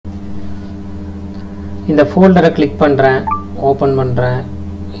இந்த ஃபோல்டரை கிளிக் பண்ணுறேன், ஓப்பன் பண்ணுறேன்.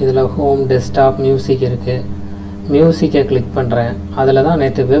 இதில் ஹோம், டெஸ்க்டாப், மியூசிக் இருக்குது. மியூசிக்கை கிளிக் பண்ணுறேன். அதில் தான்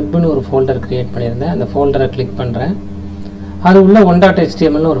நேற்று வெப்னு ஒரு ஃபோல்டர் க்ரியேட் பண்ணியிருந்தேன். அந்த ஃபோல்டரை கிளிக் பண்ணுறேன். அது உள்ள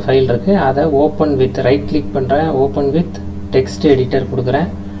 1.htmlனு ஒரு ஃபைல் இருக்குது. அதை ஓப்பன் வித் ரைட் கிளிக் பண்ணுறேன். ஓப்பன் வித் டெக்ஸ்ட் எடிட்டர் கொடுக்குறேன்.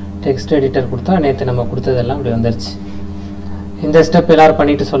 டெக்ஸ்ட் எடிட்டர் கொடுத்தா நேற்று நம்ம கொடுத்ததெல்லாம் அப்படி வந்துருச்சு. இந்த ஸ்டெப் எல்லோரும்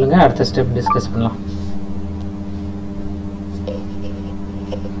பண்ணிவிட்டு சொல்லுங்கள். அடுத்த ஸ்டெப் டிஸ்கஸ் பண்ணலாம்.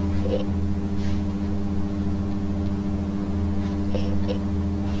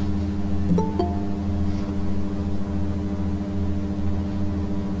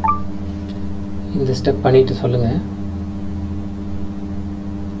 இந்த ஸ்டெப் பண்ணிவிட்டு சொல்லுங்கள்.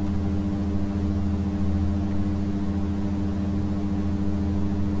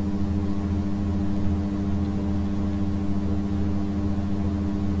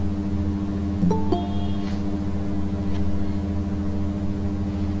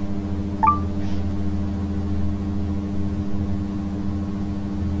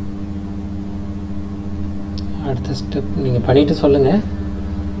 அடுத்த ஸ்டெப் நீங்கள் பண்ணிவிட்டு சொல்லுங்கள்.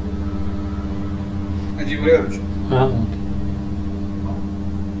 ஓகே.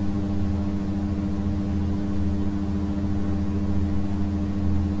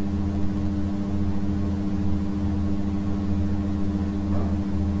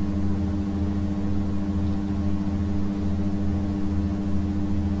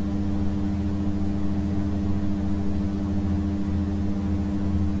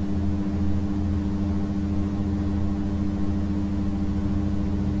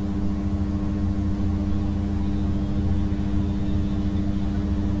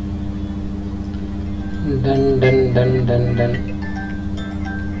 டன்.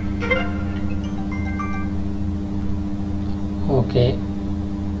 ஓகே.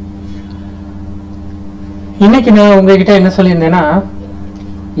 இன்னைக்கு நான் உங்ககிட்ட என்ன சொல்லியிருந்தேன்னா,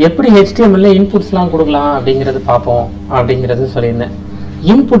 எப்படி HTML இன்புட்ஸ்லாம் கொடுக்கலாம் அப்படிங்கிறது பார்ப்போம் அப்படிங்கிறது சொல்லியிருந்தேன்.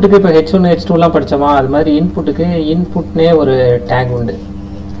 இன்புட்டுக்கு இப்போ H1 H2லாம் படித்தோமா, அது மாதிரி இன்புட்டுக்கு இன்புட்னே ஒரு டேக் உண்டு.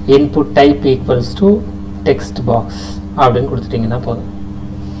 Input type equals to text box அப்படின்னு கொடுத்துட்டிங்கன்னா போதும்.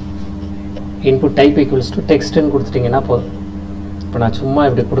 இன்புட் டைப் ஈக்குவல்ஸ் டு டெக்ஸ்ட்டுன்னு கொடுத்துட்டிங்கன்னா போதும். இப்போ நான் சும்மா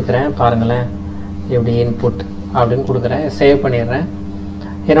இப்படி கொடுக்குறேன் பாருங்களேன். இப்படி இன்புட் அப்படின்னு கொடுக்குறேன், சேவ் பண்ணிடுறேன்.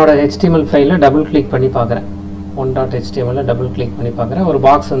 என்னோடய HTML ஃபைலில் டபுள் கிளிக் பண்ணி பார்க்குறேன். 1.html டபுள் கிளிக் பண்ணி பார்க்குறேன். ஒரு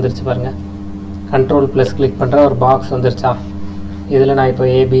பாக்ஸ் வந்துருச்சு பாருங்கள். Ctrl+ கிளிக் பண்ணுறேன், ஒரு பாக்ஸ் வந்துருச்சா. இதில் நான் இப்போ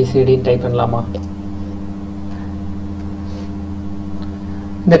ABCDன்னு டைப் பண்ணலாமா?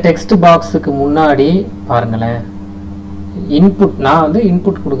 இந்த டெக்ஸ்ட் பாக்ஸுக்கு முன்னாடி பாருங்களேன், இன்புட் நான் வந்து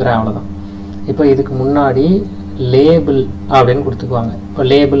இன்புட் கொடுக்குறேன், அவ்வளோதான். இப்போ இதுக்கு முன்னாடி லேபிள் அப்படின்னு கொடுத்துக்குவாங்க. இப்போ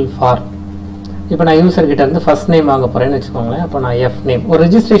லேபிள் ஃபார், இப்போ நான் யூசர்கிட்ட இருந்து ஃபஸ்ட் நேம் வாங்க போகிறேன்னு வச்சுக்கோங்களேன். அப்போ நான் எஃப் நேம் ஒரு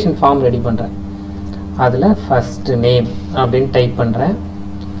ரெஜிஸ்ட்ரேஷன் ஃபார்ம் ரெடி பண்ணுறேன். அதில் ஃபஸ்ட்டு நேம் அப்படின்னு டைப் பண்ணுறேன்.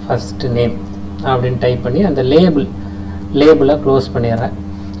 ஃபஸ்ட்டு நேம் அப்படின்னு டைப் பண்ணி அந்த லேபிளை க்ளோஸ் பண்ணிடுறேன்.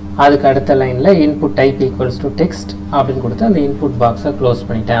 அதுக்கு அடுத்த லைனில் input type equals to text அப்படின்னு கொடுத்து அந்த இன்புட் பாக்ஸை க்ளோஸ்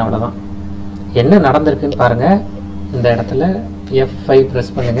பண்ணிட்டேன். அவ்வளோதான். என்ன நடந்திருக்குன்னு பாருங்கள். இந்த இடத்துல F5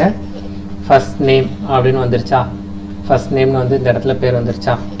 ப்ரெஸ் பண்ணுங்கள். ஃபஸ்ட் நேம் அப்படின்னு வந்துருச்சா. ஃபஸ்ட் நேம்னு வந்து இந்த இடத்துல பேர்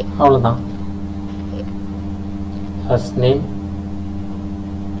வந்துருச்சா. அவ்வளோதான். ஃபஸ்ட் நேம்,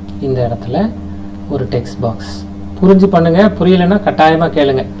 இந்த இடத்துல ஒரு டெக்ஸ்ட் பாக்ஸ். புரிஞ்சு பண்ணுங்கள். புரியலைன்னா கட்டாயமாக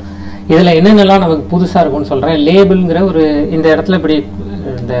கேளுங்க. இதில் என்னென்னலாம் நமக்கு புதுசாக இருக்கும்னு சொல்கிறேன். லேபிள்ங்கிற ஒரு இந்த இடத்துல இப்படி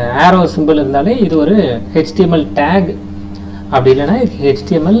இந்த ஆரோ சிம்பிள் இருந்தாலே இது ஒரு HTML டேக். அப்படி இல்லைன்னா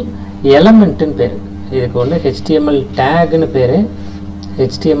HTML எலமெண்ட்டுன்னு பேர். இதுக்கு ஒன்று HTML டேக்னு பேர்.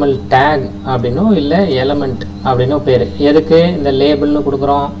 HTML டேக் அப்படின்னோ இல்லை எலமெண்ட் அப்படின்னோ பேர். எதுக்கு இந்த லேபிள்னு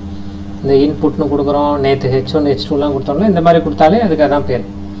கொடுக்குறோம், இந்த இன்புட்னு கொடுக்குறோம். நேற்று H1 H2லாம் கொடுத்தோம்னா இந்த மாதிரி கொடுத்தாலே அதுக்கு அதான் பேர்.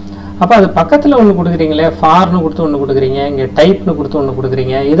 அப்போ அது பக்கத்தில் ஒன்று கொடுக்குறீங்களே, ஃபார்னு கொடுத்து ஒன்று கொடுக்குறீங்க, இங்கே டைப்னு கொடுத்து ஒன்று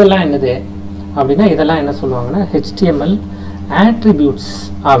கொடுக்குறீங்க. இதெல்லாம் என்னது அப்படின்னா இதெல்லாம் என்ன சொல்லுவாங்கன்னா HTML ஆட்ரிபியூட்ஸ்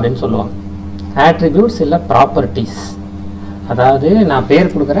அப்படின்னு சொல்லுவாங்க. ஆட்ரிபியூட்ஸ் இல்லை ப்ராப்பர்ட்டிஸ். அதாவது நான்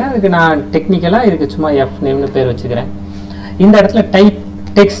பேர் கொடுக்குறேன், அதுக்கு நான் டெக்னிக்கலாக இதுக்கு சும்மா எஃப் நேம்னு பேர் வச்சுக்கிறேன். இந்த இடத்துல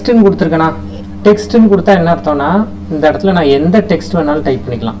டெக்ஸ்ட்டுன்னு கொடுத்துருக்கேனா. டெக்ஸ்ட்டுன்னு கொடுத்தா என்ன அர்த்தம்னா இந்த இடத்துல நான் எந்த டெக்ஸ்ட் வேணாலும் டைப்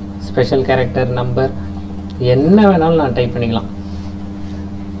பண்ணிக்கலாம். ஸ்பெஷல் கேரக்டர், நம்பர், என்ன வேணாலும் நான் டைப் பண்ணிக்கலாம்.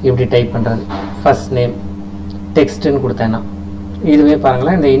 இப்படி டைப் பண்ணுறது ஃபஸ்ட் நேம் டெக்ஸ்ட்டுன்னு கொடுத்தேன்னா. இதுவே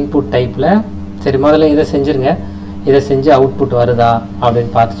பாருங்களேன் இந்த இன்புட் டைப்பில். சரி, முதல்ல இதை செஞ்சுருங்க. இதை செஞ்சு அவுட்புட் வருதா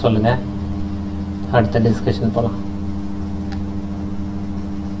அப்படின்னு பார்த்து சொல்லுங்கள். அடுத்த டிஸ்கஷன் போகலாம்.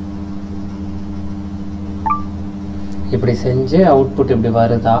 இப்படி செஞ்சு அவுட்புட் இப்படி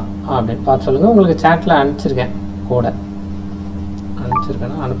வருதா அப்படின்னு பார்த்து சொல்லுங்கள். உங்களுக்கு சேட்டில் அனுப்பிச்சிருக்கேன், கூட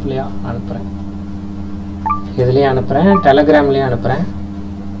அனுப்பிச்சிருக்கேன்னா அனுப்பலையா? அனுப்புகிறேன். இதுலேயும் அனுப்புகிறேன், டெலகிராம்லேயும் அனுப்புகிறேன்.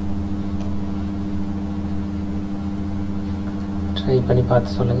 ட்ரை பண்ணி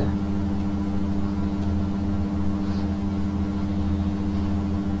பார்த்து சொல்லுங்கள்.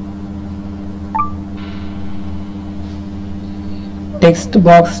 டெக்ஸ்ட்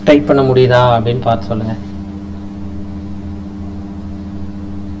பாக்ஸ் டைப் பண்ண முடியுதா அப்படின்னு பார்த்து சொல்லுங்க.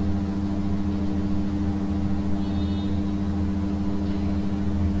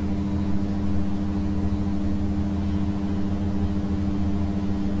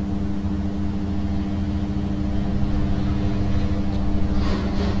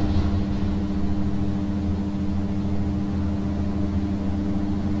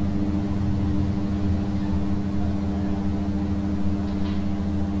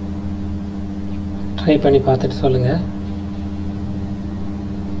 ட்ரை பண்ணி பார்த்துட்டு சொல்லுங்கள்.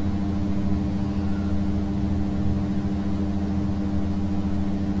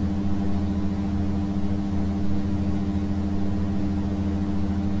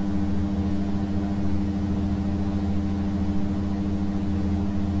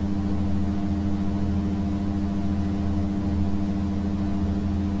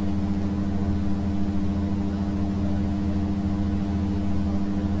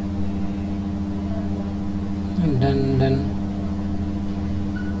 Done.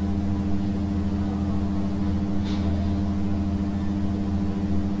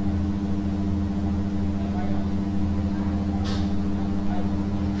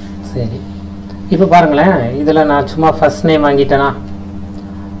 சரி, இப்போ பாருங்களேன், இதில் நான் சும்மா ஃபர்ஸ்ட் நேம் வாங்கிட்டேனா,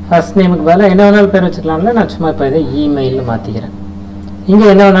 ஃபர்ஸ்ட் நேமுக்கு பதிலாக என்ன வேணாலும் பேர் வச்சுக்கலாம்ல. நான் சும்மா இப்போ இதை இமெயில்னு மாற்றிக்கிறேன். இங்கே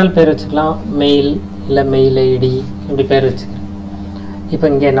என்ன வேணாலும் பேர் வச்சுக்கலாம், மெயில் இல்லை மெயில் ஐடி இப்படி பேர் வச்சுக்கிறேன். இப்போ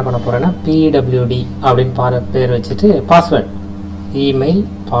இங்கே என்ன பண்ண போகிறேன்னா PWD அப்படின்னு பேர் வச்சுட்டு பாஸ்வேர்டு, இமெயில்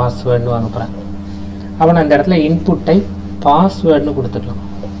பாஸ்வேர்டுன்னு வாங்க போகிறேன். அப்போ நான் இந்த இடத்துல இன்புட் டைப் பாஸ்வேர்டுன்னு கொடுத்துக்கலாம்.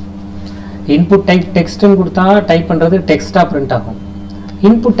 இன்புட் டைப் டெக்ஸ்ட்டுன்னு கொடுத்தா டைப் பண்ணுறது டெக்ஸ்ட்டாக பிரிண்ட் ஆகும்.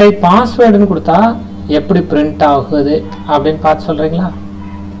 இன்புட் டைப் பாஸ்வேர்டுன்னு கொடுத்தா எப்படி பிரிண்ட் ஆகுது அப்படின்னு பார்த்து சொல்கிறீங்களா?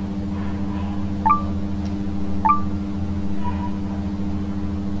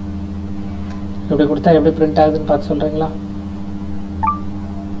 இப்படி கொடுத்தா எப்படி பிரிண்ட் ஆகுதுன்னு பார்த்து சொல்கிறீங்களா?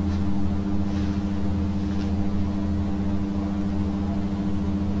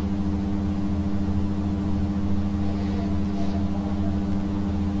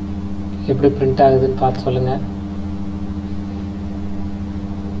 எப்படி பிரிண்ட் ஆகுதுன்னு பார்த்து சொல்லுங்க.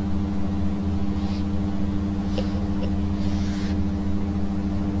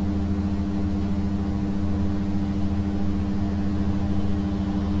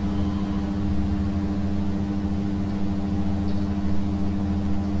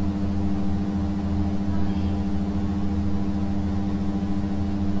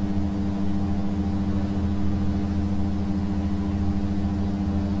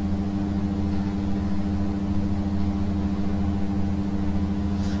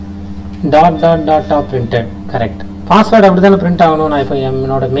 Dot printed correct. பாஸ்வேர்டு அப்படி தானே பிரிண்ட் ஆகணும். நான் இப்போ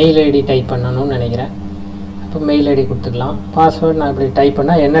என்னோட மெயில் ஐடி டைப் பண்ணணும்னு நினைக்கிறேன். இப்போ மெயில் ஐடி கொடுத்துக்கலாம். பாஸ்வேர்டு நான் இப்படி டைப்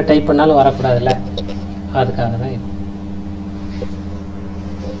பண்ணால் என்ன டைப் பண்ணாலும் வரக்கூடாதுல்ல, அதுக்காக தான் இது.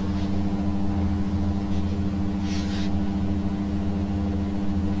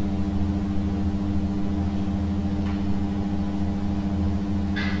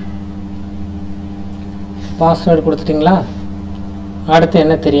 பாஸ்வேர்டு கொடுத்துட்டிங்களா? அடுத்து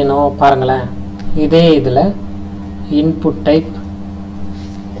என்ன தெரியணும் பாருங்களேன். இதே இதில் இன்புட் டைப்,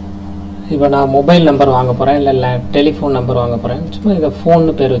 இப்போ நான் மொபைல் நம்பர் வாங்க போகிறேன், இல்லை டெலிஃபோன் நம்பர் வாங்க போகிறேன். சும்மா இதை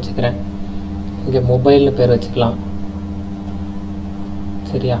ஃபோன்னு பேர் வச்சுக்கிறேன், இங்கே மொபைல்னு பேர் வச்சுக்கலாம்.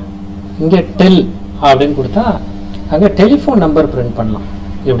 சரியா? இங்கே டெல் அப்படின்னு கொடுத்தா அங்கே டெலிஃபோன் நம்பர் பிரிண்ட் பண்ணலாம்.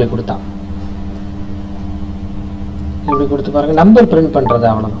 இப்படி கொடுத்தா இப்படி கொடுத்து பாருங்கள், நம்பர் பிரிண்ட் பண்ணுறது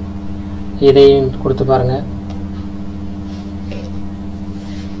அவ்வளோதான். இதையும் கொடுத்து பாருங்கள்.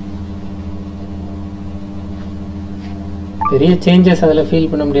 பெரிய சேஞ்சஸ் அதில் ஃபீல்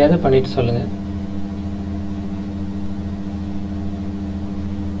பண்ண முடியாது, பண்ணிட்டு சொல்லுங்கள்.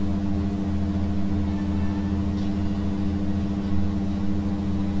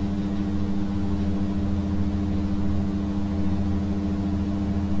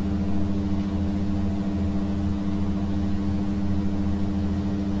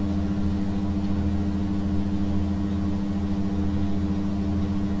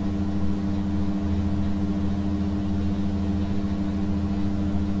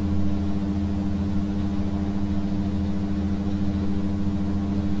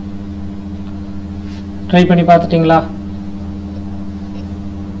 ட்ரை பண்ணி பார்த்துட்டிங்களா?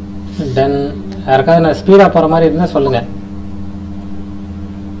 டன். யாருக்காவது நான் ஸ்பீடாக போகிற மாதிரி இருந்தால் சொல்லுங்கள்.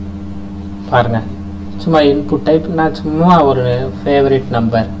 பாருங்கள், சும்மா இன்புட் டைப், நான் சும்மா ஒரு ஃபேவரட்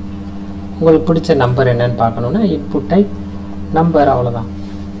நம்பர், உங்களுக்கு பிடிச்ச நம்பர் என்னன்னு பார்க்கணுன்னா இன்புட் டைப் நம்பர், அவ்வளோதான்.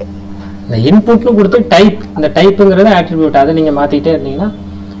 இந்த இன்புட்னு கொடுத்து டைப், இந்த டைப்புங்கிறது ஆட்ரிபியூட், அதை நீங்கள் மாற்றிக்கிட்டே இருந்தீங்கன்னா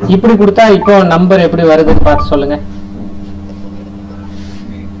இப்படி கொடுத்தா இப்போ நம்பர் எப்படி வருதுன்னு பார்த்து சொல்லுங்கள்.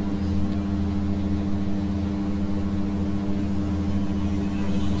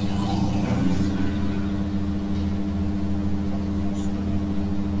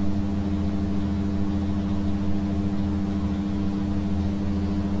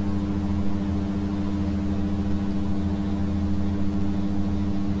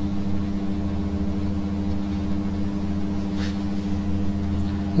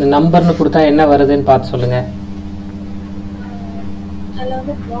 இந்த நம்பர்னு கொடுத்தா என்ன வருதுன்னு பார்த்து சொல்லுங்கள்.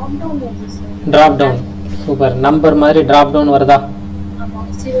 Drop down. சூப்பர். நம்பர் மாதிரி ட்ராப் டவுன் வருதா?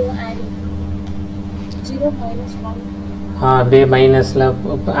 அப்படியே மைனஸில்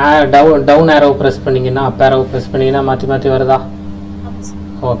டவுன் ஏரோ ப்ரெஸ் பண்ணிங்கன்னா அப் ஏரோ ப்ரெஸ் பண்ணிங்கன்னா மாற்றி மாற்றி வருதா?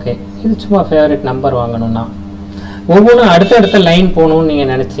 ஓகே. இது சும்மா ஃபேவரட் நம்பர் வாங்கணும்னா ஒவ்வொன்றும் அடுத்தடுத்த லைன் போகணும்னு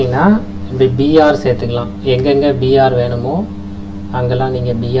நீங்கள் நினச்சிங்கன்னா இப்படி பிஆர் சேர்த்துக்கலாம். எங்கெங்கே பிஆர் வேணுமோ அங்கெல்லாம்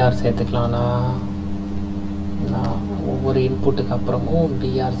நீங்கள் பிஆர் சேர்த்துக்கலாம். நான் ஒவ்வொரு இன்புட்டுக்கு அப்புறமும்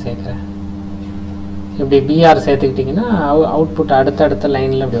பிஆர் சேர்க்குறேன். இப்படி பிஆர் சேர்த்துக்கிட்டிங்கன்னா அவுட்புட் அடுத்தடுத்த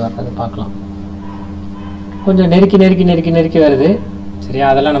லைனில் இப்படி வர்றது பார்க்கலாம். கொஞ்சம் நெருக்கி நெருக்கி நெருக்கி நெருக்கி வருது. சரியா?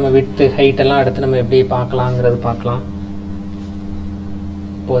 அதெல்லாம் நம்ம விட்டு ஹைட்டெல்லாம் அடுத்து நம்ம எப்படி பார்க்கலாங்கிறது பார்க்கலாம்.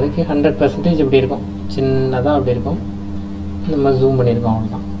 இப்போதைக்கு 100% இப்படி இருக்கும். சின்னதாக அப்படி இருக்கும். நம்ம ஜூம் பண்ணியிருக்கோம்.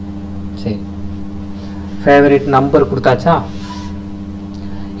 அவ்வளோதான். சரி, ஃபேவரட் நம்பர் கொடுத்தாச்சா?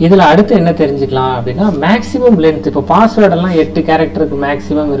 இதில் அடுத்து என்ன தெரிஞ்சுக்கலாம் அப்படின்னா மேக்ஸிமம் லென்த். இப்போ பாஸ்வேர்டெல்லாம் 8 கேரக்டருக்கு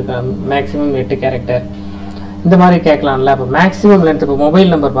மேக்ஸிமம் இருக்கு. மேக்ஸிமம் 8 கேரக்டர் இந்த மாதிரி கேட்கலாம்ல. இப்போ மேக்ஸிமம் லென்த், இப்போ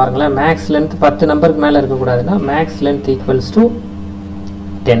மொபைல் நம்பர் பாருங்களேன், மேக்ஸ் லென்த் 10 நம்பருக்கு மேலே இருக்கக்கூடாதுன்னா மேக்ஸ் லென்த் ஈக்குவல்ஸ் டு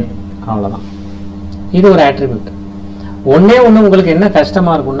 10. அவ்வளோதான். இது ஒரு ஆட்ரிபியூட். ஒன்றே ஒன்று உங்களுக்கு என்ன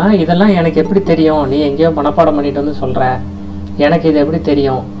கஷ்டமாக இருக்கும்னா இதெல்லாம் எனக்கு எப்படி தெரியும், நீ எங்கேயோ மனப்பாடம் பண்ணிட்டு வந்து சொல்கிற, எனக்கு இது எப்படி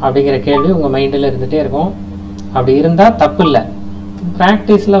தெரியும் அப்படிங்கிற கேள்வி உங்கள் மைண்டில் இருந்துகிட்டே இருக்கும். அப்படி இருந்தால் தப்பு இல்லை,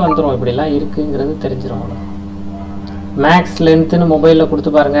 ப்ராக்டிஸில் வந்துடும். இப்படிலாம் இருக்குங்கிறது தெரிஞ்சிடும். அவ்வளோ. மேக்ஸ் லென்த்துன்னு மொபைலில்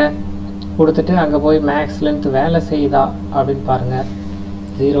கொடுத்து பாருங்கள். கொடுத்துட்டு அங்கே போய் மேக்ஸ் லென்த் வேலை செய்யுதா அப்படின்னு பாருங்கள்.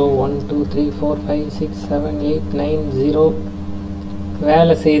 0 1 2 3 4 5 6 7 8 9 0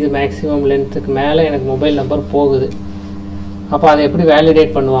 வேலை செய்யுது. மேக்ஸிமம் லென்த்துக்கு மேலே எனக்கு மொபைல் நம்பர் போகுது. அப்போ அதை எப்படி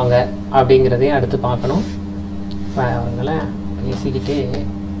வேலிடேட் பண்ணுவாங்க அப்படிங்கிறதையும் அடுத்து பார்க்கணும். அவங்களேன் பேசிக்கிட்டே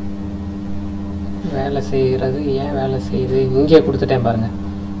வேலை செய்கிறது ஏன் வேலை செய்யுது இங்கே கொடுத்துட்டேன் பாருங்கள்.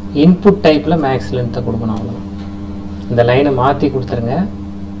 இன்புட் டைப்பில் மேக்ஸ் லென்த்தை கொடுக்கணும். அவ்வளோதான். இந்த லைனை மாற்றி கொடுத்துருங்க.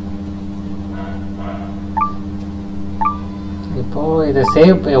 இப்போது இதை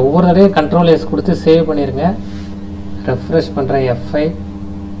சேவ், ஒவ்வொரு தடவையும் கண்ட்ரோல் எஸ் கொடுத்து சேவ் பண்ணிடுங்க. ரெஃப்ரெஷ் பண்ணுறேன். F5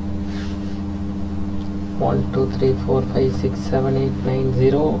 1 2 3 4 5 6 7 8 9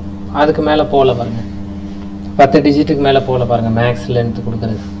 0 அதுக்கு மேலே போகல பாருங்கள். 10 டிஜிட்டுக்கு மேலே போகல பாருங்கள். மேக்ஸ் லென்த்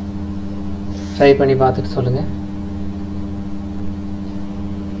கொடுக்குறது ட்ரை பண்ணி பார்த்துட்டு சொல்லுங்கள்.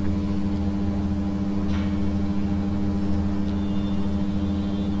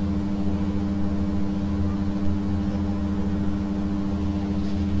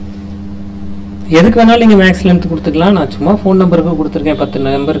 எதுக்கு வேணாலும் நீங்கள் மேக்ஸ் லென்த் கொடுத்துக்கலாம். நான் சும்மா ஃபோன் நம்பருக்கு கொடுத்துருக்கேன்.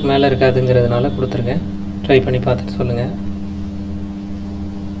 10 நம்பருக்கு மேலே இருக்காதுங்கிறதுனால கொடுத்துருக்கேன். ட்ரை பண்ணி பார்த்துட்டு சொல்லுங்கள்.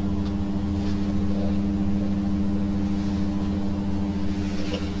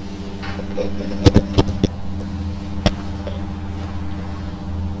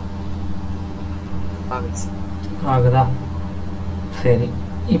 ஆகுதா? சரி,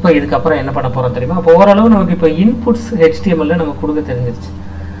 இப்போ இதுக்கப்புறம் என்ன பண்ண போகிறோம் தெரியுமா? அப்போ ஓரளவு நமக்கு இப்போ இன்புட்ஸ் HTML நம்ம கொடுக்க தெரிஞ்சிருச்சு.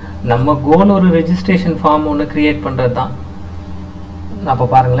 நம்ம கோல் ஒரு ரெஜிஸ்ட்ரேஷன் ஃபார்ம் ஒன்று க்ரியேட் பண்ணுறது தான். அப்போ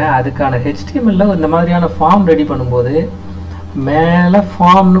பாருங்களேன், அதுக்கான HTML இந்த மாதிரியான ஃபார்ம் ரெடி பண்ணும்போது மேலே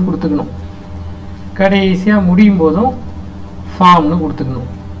ஃபார்ம்னு கொடுத்துக்கணும், கடைசியாக முடியும் போதும் ஃபார்ம்னு கொடுத்துக்கணும்.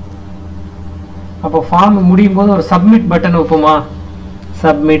 அப்போ ஃபார்ம் முடியும் போது ஒரு சப்மிட் பட்டன் வைப்போமா?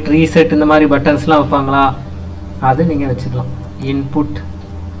 சப்மிட், ரீசெட் இந்த மாதிரி பட்டன்ஸ்லாம் வைப்பாங்களா? அது நீங்கள் வச்சுக்கலாம். இன்புட்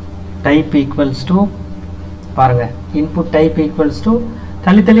டைப் ஈக்குவல்ஸ் டு பாருங்கள், இன்புட் டைப் ஈக்குவல்ஸ் டு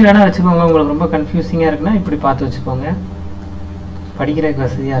தள்ளி தள்ளி வேணால் வச்சுக்கோங்க. உங்களுக்கு ரொம்ப கன்ஃபியூசிங்காக இருக்குன்னா இப்படி பார்த்து வச்சுக்கோங்க, படிக்கிறதுக்கு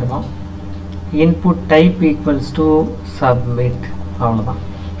வசதியாக இருக்கும். Input type equals to submit. அவ்வளோதான்.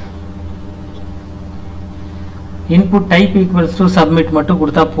 Input type equals to submit மட்டும்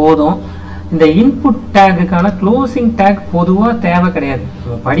கொடுத்தா போதும். இந்த இன்புட் டேக்குக்கான க்ளோசிங் டேக் பொதுவாக தேவை கிடையாது.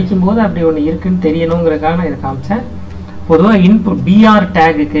 நம்ம படிக்கும்போது அப்படி ஒன்று இருக்குன்னு தெரியணுங்கிறதுக்காக நான் இதை காமிச்சேன். பொதுவாக input PR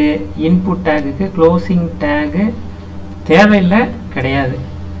டேகுக்கு input டேகுக்கு closing tag தேவையில்லை, கிடையாது.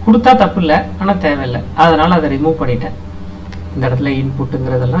 கொடுத்தா தப்பு இல்லை, ஆனால் தேவையில்லை. அதனால் அதை ரிமூவ் பண்ணிட்டேன். இந்த இடத்துல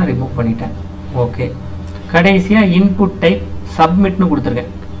இன்புட்டுங்கிறதெல்லாம் ரிமூவ் பண்ணிட்டேன். ஓகே, கடைசியாக இன்புட் டைப் சப்மிட்னு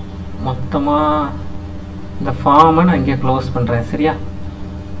கொடுத்துருக்கேன். மொத்தமாக இந்த ஃபார்மை நான் இங்கே க்ளோஸ் பண்ணுறேன். சரியா?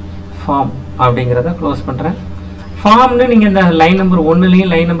 ஃபார்ம் அப்படிங்கிறத க்ளோஸ் பண்ணுறேன். ஃபார்ம்னு நீங்கள் இந்த லைன் நம்பர்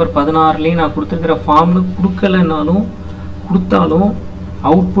 1லையும் லைன் நம்பர் 16லையும் நான் கொடுத்துருக்கிற ஃபார்ம்னு கொடுக்கலனாலும் கொடுத்தாலும்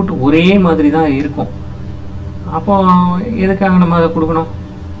அவுட்புட் ஒரே மாதிரி தான் இருக்கும். அப்போ எதுக்காக நம்ம அதை கொடுக்கணும்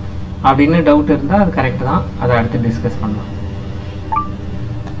அப்படின்னு டவுட் இருந்தால் அது கரெக்டு தான். அதை அடுத்து டிஸ்கஸ் பண்ணலாம்.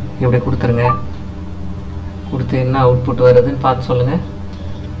 இப்படி கொடுத்துருங்க. கொடுத்து என்ன அவுட்புட் வருதுன்னு பார்த்து சொல்லுங்கள்.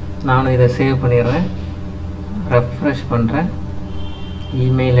 நானும் இதை சேவ் பண்ணிடுறேன். ரெஃப்ரெஷ் பண்ணுறேன்.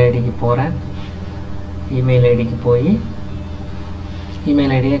 இமெயில் ஐடிக்கு போகிறேன். இமெயில் ஐடிக்கு போய்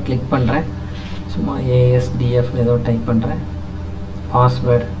இமெயில் ஐடியை கிளிக் பண்ணுறேன். சும்மா ASDFன்னு ஏதோ டைப் பண்ணுறேன்.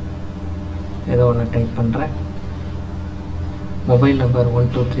 பாஸ்வேர்டு ஏதோ ஒன்று டைப் பண்ணுறேன். மொபைல் நம்பர்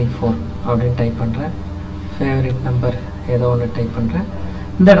 1234 அப்படின்னு டைப் பண்ணுறேன். ஃபேவரட் நம்பர் ஏதோ ஒன்று டைப் பண்ணுறேன்.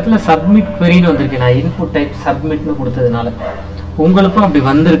 இந்த இடத்துல சப்மிட் queryன்னு வந்திருக்கு. நான் இன்புட் டைப் சப்மிட்னு கொடுத்ததுனால உங்களுக்கும் அப்படி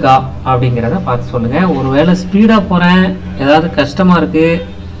வந்திருக்கா அப்படிங்கிறத பார்த்து சொல்லுங்கள். ஒருவேளை ஸ்பீடாக போகிறேன், ஏதாவது கஷ்டமாக இருக்குது,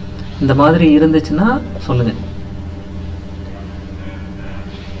 இந்த மாதிரி இருந்துச்சுன்னா சொல்லுங்கள்.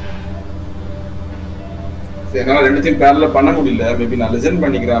 என்னால் ரெண்டுத்தையும் பேரலா பண்ண முடியல. மேபி நான் லிசன்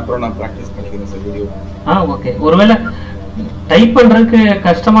பண்ணிக்கிறேன், அப்புறம் நான் ப்ராக்டிஸ் பண்ணிக்கிறேன் சார் வீடியோ. ஓகே. ஒருவேளை டைப் பண்ணுறதுக்கு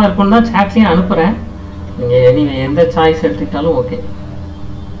கஷ்டமாக இருக்குன்னு தான் சாட்ஸையும் அனுப்புகிறேன். நீங்கள் எந்த சாய்ஸ் எடுத்துக்கிட்டாலும் ஓகே.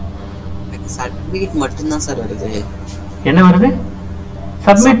 சப்மிட் மட்டும்தான் சார் வருது. என்ன வருது?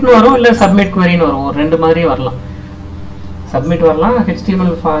 சப்மிட்னு வரும், இல்லை சப்மிட் queryன்னு வரும். ஒரு ரெண்டு மாதிரி வரலாம். சப்மிட் வரலாம்,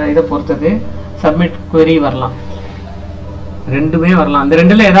 HTML இதை பொறுத்தது. சப்மிட் query வரலாம், ரெண்டுமே வரலாம். அந்த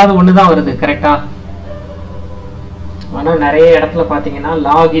ரெண்டில் ஏதாவது ஒன்று தான் வருது. கரெக்டாக? ஆனால் நிறைய இடத்துல பார்த்தீங்கன்னா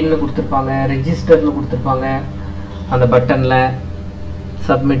லாகின்னு கொடுத்துருப்பாங்க, ரெஜிஸ்டர்னு கொடுத்துருப்பாங்க அந்த பட்டனில்,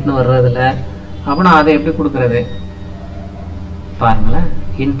 சப்மிட்னு வர்றதில்ல. அப்போ நான் அதை எப்படி கொடுக்குறது பாருங்களேன்.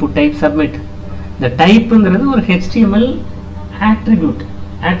 Input type submit. இந்த டைப்புங்கிறது ஒரு HTML ஆட்ரிபியூட்.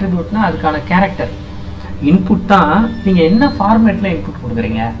 ஆட்ரிபியூட்னா அதுக்கான கேரக்டர். இன்புட் தான் நீங்கள் என்ன ஃபார்மேட்டில் இன்புட்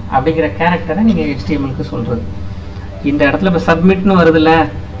கொடுக்குறீங்க அப்படிங்கிற கேரக்டரை நீங்கள் HTMLக்கு சொல்கிறது. இந்த இடத்துல இப்போ சப்மிட்னு வருதில்ல,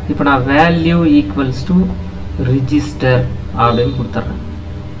 இப்போ நான் வேல்யூ ஈக்குவல்ஸ் டு ரிஜிஸ்டர் அப்படின்னு கொடுத்துட்றேன்.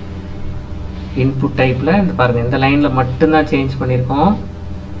 இன்புட் டைப்பில் இந்த பாருங்கள், இந்த லைனில் மட்டும்தான் சேஞ்ச் பண்ணியிருக்கோம்.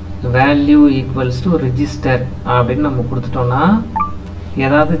 வேல்யூ ஈக்குவல்ஸ் டு ரிஜிஸ்டர் அப்படின்னு நம்ம கொடுத்துட்டோம்னா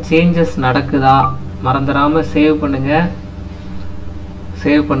ஏதாவது சேஞ்சஸ் நடக்குதா மறந்துடாமல் சேவ் பண்ணுங்கள்.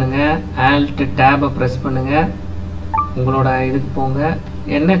 சேவ் பண்ணுங்கள், ஆல்ட் டேபை ப்ரெஸ் பண்ணுங்கள், உங்களோட இதுக்கு போங்க,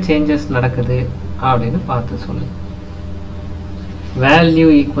 என்ன சேஞ்சஸ் நடக்குது அப்படின்னு பார்த்து சொல்லுங்கள். வேல்யூ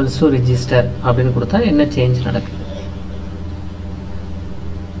ஈக்குவல்ஸ் டு ரிஜிஸ்டர் அப்படின்னு கொடுத்தா என்ன சேஞ்ச் நடக்குது.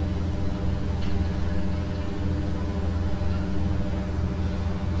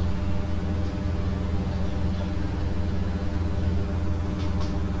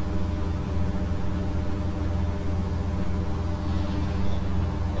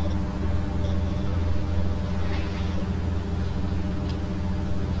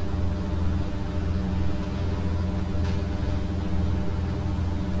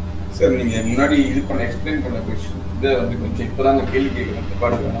 சார் நீங்க முன்னாடி இது பண்ண எக்ஸ்பிளைன் பண்ண क्वेश्चन இத வந்து கொஞ்சம் இப்பதான் நான் கேள்வி கேக்குறேன்.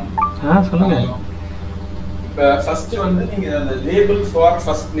 பாருங்க. சொல்லுங்க. இப்ப ஃபர்ஸ்ட் வந்து நீங்க அந்த லேபிள் ஃபார்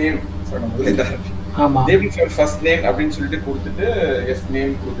ஃபர்ஸ்ட் நேம் சொன்னீங்க. ஆமா. லேபிள் ஃபார் ஃபர்ஸ்ட் நேம் அப்படினு சொல்லிட்டு கொடுத்துட்டு எஸ்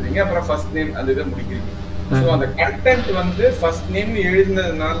நேம் கொடுக்குறீங்க. அப்புறம் ஃபர்ஸ்ட் நேம் அந்த இத முடிக்கிறீங்க. சோ அந்த கண்டென்ட் வந்து ஃபர்ஸ்ட் நேம்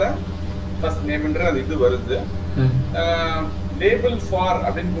எழுதினதுனால ஃபர்ஸ்ட் நேம்ன்ற அந்த இது வருது. லேபிள் ஃபார்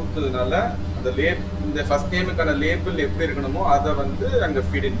அப்படினு கொடுத்ததுனால அந்த இந்த ஃபர்ஸ்ட் நேமுக்கான லேபிள் எப்படி இருக்கணுமோ அத வந்து அங்க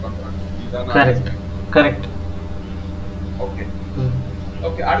ஃபீட் இன் பண்றாங்க. இதுதான் கரெக்ட். ஓகே.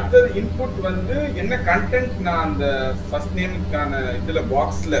 ஓகே. அடுத்து இன்புட் வந்து என்ன கண்டென்ட் நான் அந்த ஃபர்ஸ்ட் நேமுக்கான இதுல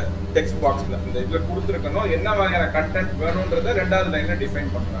பாக்ஸ்ல டெக்ஸ்ட் பாக்ஸ்ல இந்த இதுல கொடுத்திருக்கனோ என்ன மாதிரியான கண்டென்ட் வேணும்ன்றத ரெண்டாவது லைன்ல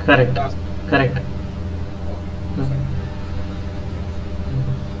டிஃபைன் பண்றாங்க. கரெக்ட்.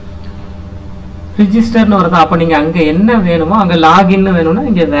 ரிஜிஸ்டர்னு வருது. அப்போ நீங்கள் அங்கே என்ன வேணுமோ அங்கே லாகின்னு வேணும்னா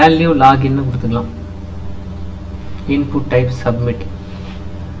இங்கே வேல்யூ லாகின்னு கொடுத்துக்கலாம். Input type submit.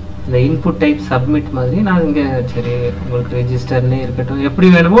 இந்த இன்புட் டைப் சப்மிட் மாதிரி நான் இங்கே சரி உங்களுக்கு ரெஜிஸ்டர்னே இருக்கட்டும், எப்படி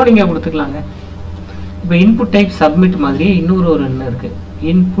வேணுமோ நீங்கள் கொடுத்துக்கலாங்க. இப்போ இன்புட் டைப் சப்மிட் மாதிரியே இன்னொரு என்ன இருக்குது,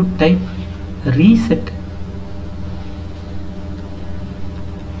 இன்புட் டைப் ரீசெட்.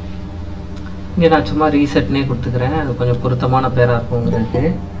 இங்கே நான் சும்மா ரீசெட்னே கொடுத்துக்கிறேன், அது கொஞ்சம் பொருத்தமான பேராக இருக்குங்கிறதுக்கு.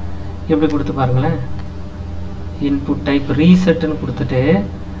 எப்படி கொடுத்து பாருங்களேன். இன்புட் டைப் ரீசெட்னு கொடுத்துட்டு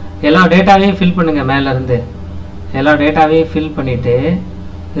எல்லா டேட்டாவையும் ஃபில் பண்ணுங்கள். மேலேருந்து எல்லா டேட்டாவையும் ஃபில் பண்ணிவிட்டு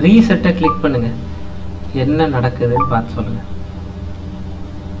ரீசெட்டை கிளிக் பண்ணுங்கள். என்ன நடக்குதுன்னு பார்த்து சொல்லுங்கள்.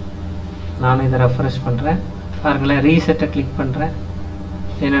 நானும் இதை ரெஃப்ரெஷ் பண்ணுறேன். பாருங்களேன், ரீசெட்டை கிளிக் பண்ணுறேன்,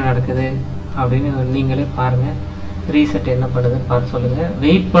 என்ன நடக்குது அப்படின்னு நீங்களே பாருங்கள். ரீசெட் என்ன பண்ணுதுன்னு பார்த்து சொல்லுங்கள்.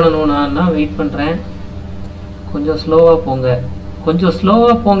 வெயிட் பண்ணணும்னா வெயிட் பண்ணுறேன். கொஞ்சம் ஸ்லோவாக போங்க. கொஞ்சம்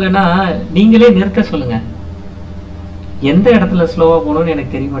ஸ்லோவாக போங்கன்னா நீங்களே நிறுத்த சொல்லுங்கள். எந்த இடத்துல ஸ்லோவாக போகணும்னு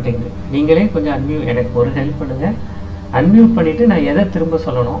எனக்கு தெரிய மாட்டேங்குது. நீங்களே கொஞ்சம் எனக்கு ஒரு ஹெல்ப் பண்ணுங்கள். அன்மியூட் பண்ணிவிட்டு நான் எதை திரும்ப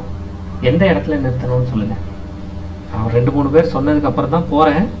சொல்லணும், எந்த இடத்துல நிறுத்தணும்னு சொல்லுங்கள். நான் 2-3 பேர் சொன்னதுக்கப்புறம் தான்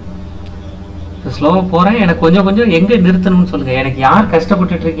போகிறேன். ஸ்லோவாக போகிறேன். எனக்கு கொஞ்சம் எங்கே நிறுத்தணும்னு சொல்லுங்கள். எனக்கு யார்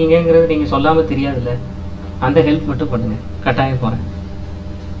கஷ்டப்பட்டுட்டு இருக்கீங்கிறது நீங்கள் சொல்லாமல் தெரியாதுல்ல, அந்த ஹெல்ப் மட்டும் பண்ணுங்கள். கட்டாயம் போகிறேன்.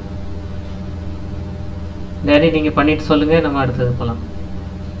 டேடி நீங்கள் பண்ணிட்டு சொல்லுங்கள், நம்ம அடுத்தது போகலாம்.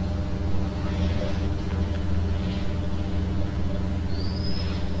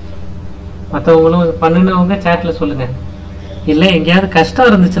 மற்றவங்களும் பண்ணினவங்க சேட்டில் சொல்லுங்கள். இல்லை எங்கேயாவது கஷ்டம்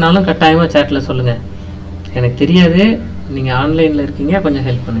இருந்துச்சுனாலும் கட்டாயமாக சேட்டில் சொல்லுங்கள். எனக்கு தெரியாது, நீங்கள் ஆன்லைனில் இருக்கீங்க, கொஞ்சம்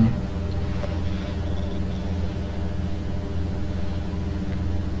ஹெல்ப் பண்ணுங்கள்.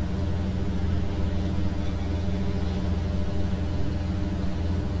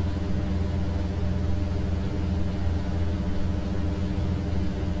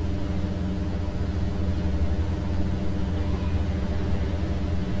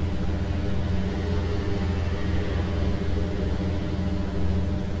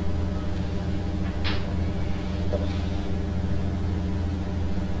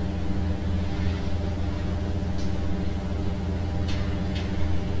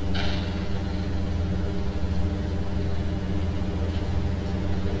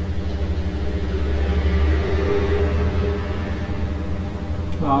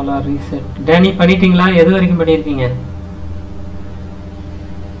 ரீசெட் டேனி பண்ணிட்டீங்களா? எது வரைக்கும் பண்ணியிருக்கீங்க?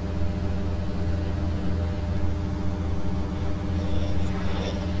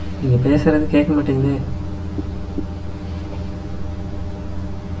 நீங்க பேசுறது கேட்க மாட்டேங்குது.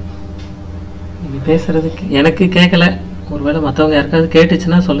 நீங்க பேசுறது எனக்கு கேட்கல. ஒருவேளை மற்றவங்க யாருக்காவது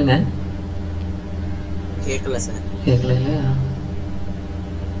கேட்டுச்சுன்னா சொல்லுங்க. கேட்கல சார். கேட்கல இல்லையா?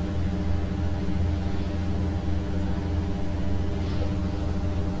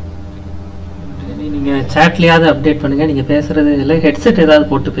 நீங்கள் சேட்லேயாவது அப்டேட் பண்ணுங்கள். நீங்கள் பேசுகிறது இல்லை, ஹெட்செட் ஏதாவது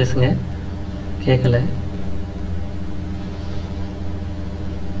போட்டு பேசுங்க. கேட்கல.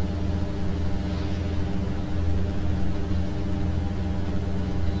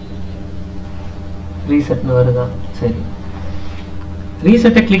 ரீசெட்னு வருதா? சரி,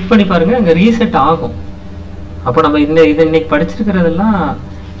 ரீசெட்டை கிளிக் பண்ணி பாருங்கள், அங்கே ரீசெட் ஆகும். அப்போ நம்ம இது இன்னைக்கு படிச்சிருக்கிறதெல்லாம்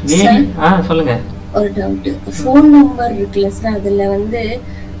சொல்லுங்கள். ஒரு டவுட், ஃபோன் நம்பர் இருக்குல்ல சார், அதில் வந்து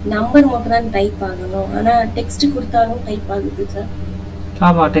நம்பர் மட்டும் தான் டைப் ஆகணும், ஆனா டெக்ஸ்ட் கொடுத்தாலும் டைப் ஆகுது சார்.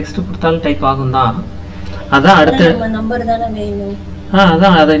 ஆமா, டெக்ஸ்ட் கொடுத்தாலும் டைப் ஆகும் தான். அதான் அடுத்து நம்ம நம்பர் தானே வேணும்.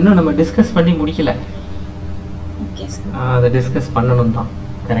 அதான் அதை இன்னும் நம்ம டிஸ்கஸ் பண்ணி முடிக்கல. ஓகே சார், அதை டிஸ்கஸ் பண்ணணும் தான்.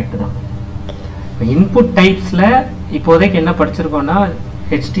 கரெக்ட் தான். இன்புட் டைப்ஸ்ல இப்போதைக்கு என்ன படிச்சிருக்கோம்னா,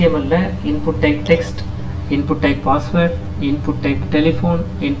 HTML input type text, input type password, input type telephone,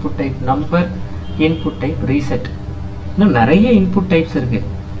 input type number, input type reset. இன்னும் நிறைய இன்புட் டைப்ஸ் இருக்கு.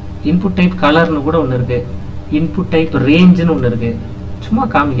 இன்புட் டைப் கலர்னு கூட ஒன்று இருக்கு, இன்புட் டைப் ரேஞ்சுன்னு ஒன்று இருக்கு. சும்மா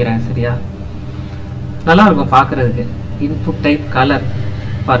காமிக்கிறேன், சரியா? நல்லா இருக்கும் பார்க்கறதுக்கு. இன்புட் டைப் கலர்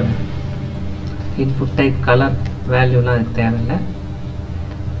பாருங்க. இன்புட் டைப் கலர் வேல்யூலாம் அதுக்கு தேவையில்லை.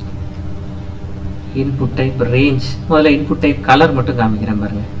 இன்புட் டைப் ரேஞ்ச், முதல்ல இன்புட் டைப் கலர் மட்டும் காமிக்கிறேன்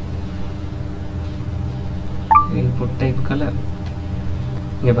பாருங்க. இன்புட் டைப் கலர்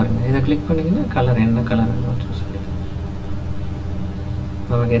இங்கே பாருங்க. இதை கிளிக் பண்ணிங்கன்னா கலர் என்ன கலர் சூஸ் பண்ணிக்கலாம்.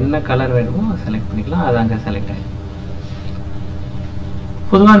 நமக்கு என்ன கலர் வேணுமோ செலக்ட் பண்ணிக்கலாம். அது அங்கே செலக்ட் ஆகிடும்.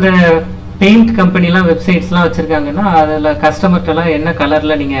 பொதுவாக அந்த பெயிண்ட் கம்பெனிலாம் வெப்சைட்ஸ்லாம் வச்சுருக்காங்கன்னா அதில் கஸ்டமர்கிட்டலாம் என்ன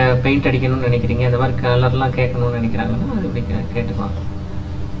கலரில் நீங்கள் பெயிண்ட் அடிக்கணும்னு நினைக்கிறீங்க, அந்த மாதிரி கலர்லாம் கேட்கணும்னு நினைக்கிறாங்கன்னா அது இப்படி கேட்டுக்குவாங்க.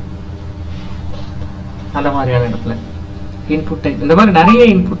 அந்த மாதிரியான இடத்துல இன்புட் டைப், இந்த மாதிரி நிறைய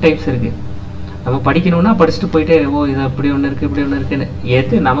இன்புட் டைப்ஸ் இருக்குது. நம்ம படிக்கணும்னா படிச்சுட்டு போயிட்டே, ஓ இது அப்படி ஒன்று இருக்குது இப்படி ஒன்று இருக்குன்னு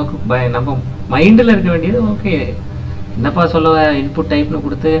எது நமக்கு நம்ம மைண்டில் இருக்க வேண்டியது. ஓகே, என்னப்பா சொல்ல, இன்புட் டைப்னு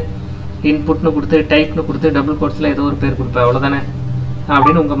கொடுத்து, இன்புட்னு கொடுத்து, டைப்னு கொடுத்து, டபுள் கோட்ஸில் ஏதோ ஒரு பேர் கொடுப்பேன், அவ்வளோதானே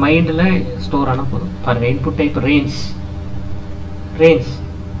அப்படின்னு உங்கள் மைண்டில் ஸ்டோர் ஆனால் போதும். பாருங்கள், இன்புட் டைப் ரேஞ்ச்.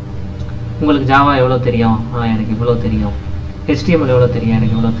 உங்களுக்கு ஜாவா எவ்வளோ தெரியும்? எனக்கு இவ்வளோ தெரியும். HTML எவ்வளோ தெரியும்?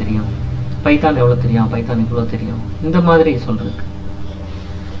 எனக்கு இவ்வளோ தெரியும். பைத்தான் எவ்வளோ தெரியும்? பைத்தான் இவ்வளோ தெரியும். இந்த மாதிரி சொல்கிறதுக்கு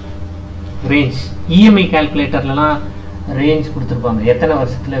ரேஞ்ச். EMI கால்குலேட்டர்லாம் ரேஞ்ச் கொடுத்துருப்பாங்க, எத்தனை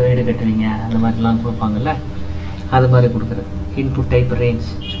வருஷத்தில் வீடு கட்டுவீங்க அந்த மாதிரிலாம் கொடுப்பாங்கல்ல, அது மாதிரி கொடுக்குறது இன்புட் டைப் ரேஞ்ச்.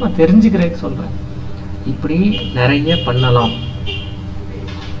 சும்மா தெரிஞ்சுக்கிறதுக்கு சொல்கிறேன். இப்படி நிறைய பண்ணலாம்.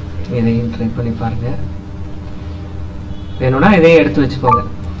 இதையும் ட்ரை பண்ணி பாருங்கள். வேணும்னா இதையும் எடுத்து வச்சுக்கோங்க.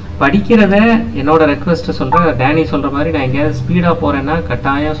 படிக்கிறத என்னோட ரெக்வஸ்ட்டை சொல்கிறேன். டேனி சொல்கிற மாதிரி நான் எங்கேயாவது ஸ்பீடாக போகிறேன்னா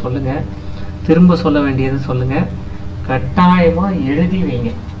கட்டாயம் சொல்லுங்கள். திரும்ப சொல்ல வேண்டியது சொல்லுங்கள். கட்டாயமாக எழுதி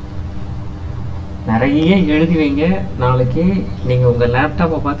வைங்க, நிறைய எழுதி வைங்க. நாளைக்கு நீங்கள் உங்கள்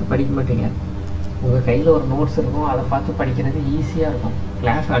லேப்டாப்பை பார்த்து படிக்க மாட்டீங்க, உங்கள் கையில் ஒரு நோட்ஸ் இருக்கும், அதை பார்த்து படிக்கிறது ஈஸியாக இருக்கும்.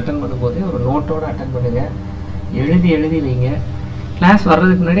 கிளாஸ் அட்டன் பண்ணும்போதே ஒரு நோட்டோடு அட்டன் பண்ணுங்கள். எழுதி வைங்க. கிளாஸ்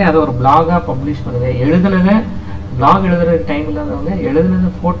வர்றதுக்கு முன்னாடி அதை ஒரு பிளாகாக பப்ளிஷ் பண்ணுங்கள். எழுதுனதை பிளாக் எழுதுறதுக்கு டைம் இல்லாதவங்க எழுதுனதை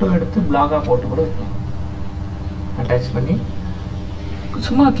ஃபோட்டோ எடுத்து பிளாகாக போட்டு கூட இருக்கலாம், அட்டாச் பண்ணி.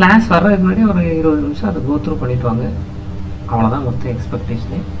 சும்மா கிளாஸ் வர்றதுக்கு முன்னாடி ஒரு 20 நிமிஷம் அதை கோத்ரூ பண்ணிட்டு வாங்க. அவ்வளோதான் மொத்த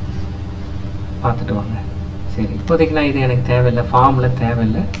எக்ஸ்பெக்டேஷனே. பார்த்துட்டு வாங்க. சரி, இப்போதைக்கு நான் இது எனக்கு தேவையில்லை, ஃபார்மில்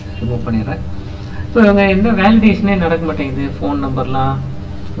தேவையில்லை, ரிமூவ் பண்ணிடுறேன். இப்போ இவங்க என்ன வேலிடேஷனே நடக்க மாட்டேங்குது. ஃபோன் நம்பர்லாம்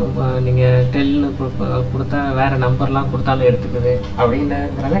நீங்கள் டெல்னு கொடுத்தா வேறு நம்பர்லாம் கொடுத்தாலும் எடுத்துக்குது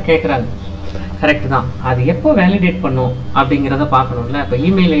அப்படிங்கிறத கேட்குறாங்க. கரெக்ட் தான். அது எப்போ வேலிடேட் பண்ணும் அப்படிங்கிறத பார்க்கணும்ல. இப்போ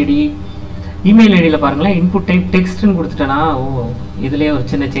இமெயில் ஐடியில் பாருங்களேன், இன்புட் டைப் டெக்ஸ்ட்னு கொடுத்துட்டேன்னா, ஓ இதுலேயே ஒரு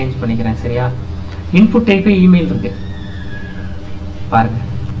சின்ன சேஞ்ச் பண்ணிக்கிறேன். சரியா, இன்புட் டைப்பே இமெயில் இருக்கு பாருங்க.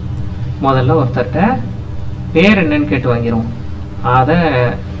 முதல்ல ஒருத்தர்கிட்ட பேர் என்னன்னு கேட்டு வாங்கிடும், அதை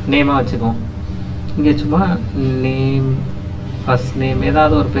நேமாக வச்சுக்குவோம். இங்கே சும்மா நேம், ஃபர்ஸ்ட் நேம்,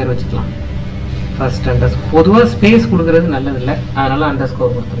 ஏதாவது ஒரு பேர் வச்சுக்கலாம். ஃபர்ஸ்ட் அண்டர்ஸ்கோர், பொதுவாக ஸ்பேஸ் கொடுக்கறது நல்லதில்லை, அதனால்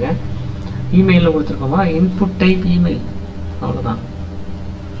அண்டர்ஸ்கோர் கொடுத்துருங்க. இமெயிலில் கொடுத்துருக்கோமா, இன்புட் டைப் இமெயில், அவ்வளோதான்.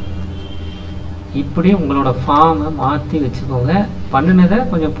 இப்படி உங்களோட ஃபார்மை மாற்றி வச்சுக்கோங்க. பண்ணினதை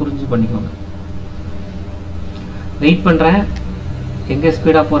கொஞ்சம் புரிஞ்சு பண்ணிக்கோங்க. வெயிட் பண்ணுறேன், எங்கே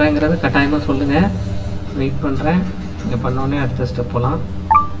ஸ்பீடாக போகிறேங்கிறத கட்டாயமாக சொல்லுங்கள். வெயிட் பண்ணுறேன். இங்கே பண்ணோடனே அடுத்த ஸ்டெப் போகலாம்.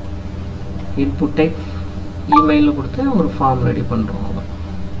 இன்புட் டைப் இமெயிலில் கொடுத்து ஒரு ஃபார்ம் ரெடி பண்ணுறோம்.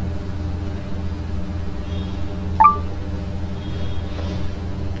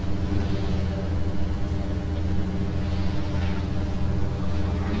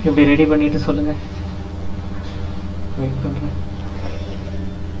 இப்படி ரெடி பண்ணிட்டு சொல்லுங்க. வெயிட் பண்றேன்.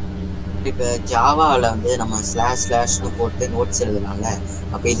 இப்போ ஜாவாவில் வந்து நம்ம //ன்னு போட்டு நோட்ஸ் எழுதலாம்ல,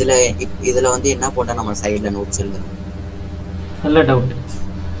 அப்போ இதில் வந்து என்ன போட்டால் நம்ம சைடில் நோட்ஸ் எழுதணும்? நல்ல டவுட்.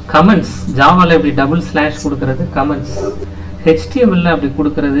 கமெண்ட்ஸ் ஜாவாவில் இப்படி டபுள் ஸ்லாஷ் கொடுக்கறது கமெண்ட்ஸ். HTML அப்படி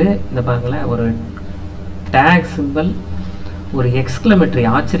கொடுக்கறது இந்த பாருங்களேன், ஒரு டேக் சிம்பிள், ஒரு எக்ஸ்க்ளமேட்டரி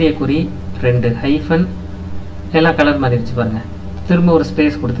ஆச்சரியக்குறி, 2 ஹைஃபன், எல்லாம் கலர் மாறிடுச்சு பாருங்க. திரும்ப ஒரு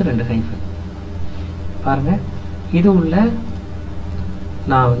ஸ்பேஸ் கொடுத்து 2 ஹைஃபன் பாருங்க. இது உள்ள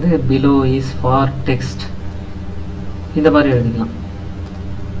நான் வந்து பிலோ இஸ் ஃபார் டெக்ஸ்ட் இந்த மாதிரி எழுதிக்கலாம்.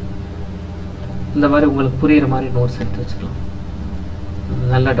 இந்த மாதிரி உங்களுக்கு புரியுற மாதிரி நோட்ஸ் எடுத்து வச்சுக்கலாம்.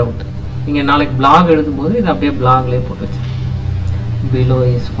 நல்ல டவுட். நீங்கள் நாளைக்கு பிளாக் எழுதும்போது இது அப்படியே பிளாக்லேயே போட்டு வச்சு பிலோ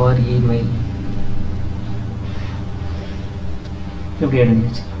இஸ் ஃபார் இமெயில் இப்படி எழுதி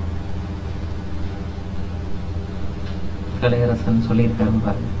வச்சு கலையரசன் சொல்லியிருக்காரு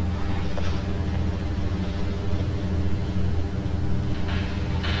பாருங்க.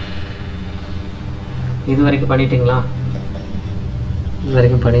 இது வரைக்கும் பண்ணிட்டீங்களா? இது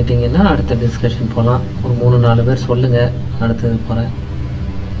வரைக்கும் பண்ணிட்டீங்கன்னா அடுத்த டிஸ்கஷன் போகலாம். ஒரு 3-4 பேர் சொல்லுங்கள், அடுத்தது போகிறேன்.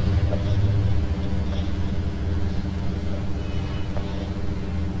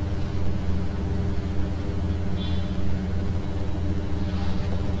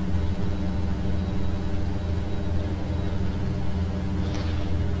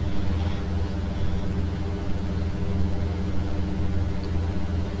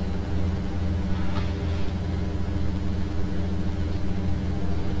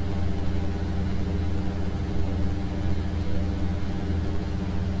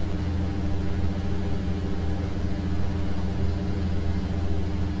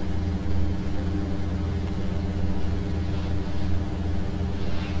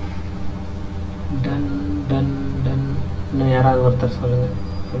 இன்னும் யாராவது ஒருத்தர் சொல்லுங்க.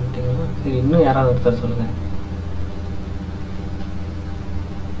 சொல்லிட்டீங்களா? சரி, இன்னும் யாராவது ஒருத்தர் சொல்லுங்க.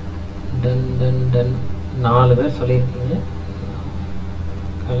 டன் டன் டன் 4 பேர் சொல்லியிருக்கீங்க.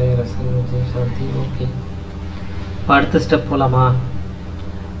 கலையரசன், விஜய் சாந்தி. ஓகே, இப்போ அடுத்த ஸ்டெப் போகலாமா?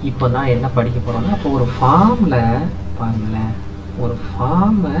 இப்போ நான் என்ன படிக்க போகிறோன்னா, இப்போ ஒரு ஃபார்மில் பாருங்களேன், ஒரு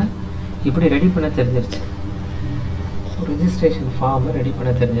ஃபார்மை இப்படி ரெடி பண்ண தெரிஞ்சிருச்சு. ஒரு ரெஜிஸ்ட்ரேஷன் ஃபார்மை ரெடி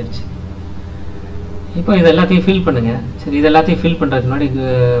பண்ண தெரிஞ்சிருச்சு. இப்போ இது எல்லாத்தையும் ஃபில் பண்ணுங்கள். சரி, இது எல்லாத்தையும் ஃபில் பண்ணுறதுக்கு முன்னாடி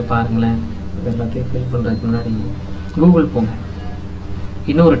பாருங்களேன், இது எல்லாத்தையும் ஃபில் பண்ணுறதுக்கு முன்னாடி கூகுள் போங்க.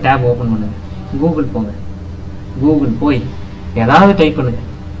 இன்னொரு டேப் ஓப்பன் பண்ணுங்கள். கூகுள் போங்க. கூகுள் போய் ஏதாவது டைப் பண்ணுங்கள்.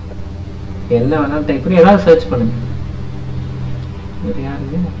 என்ன வேணாலும் டைப் பண்ணி ஏதாவது சர்ச் பண்ணுங்கள். வேறு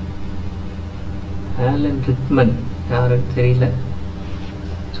யாருங்க? ஆலன் ரிக்மன். யாருன்னு தெரியல,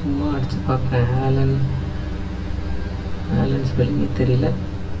 சும்மா அடித்து பார்க்குறேன். ஆலன் ஸ்பெல்லிங் தெரியல.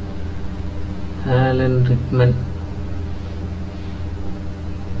 ஆலன் ரிக்மன்.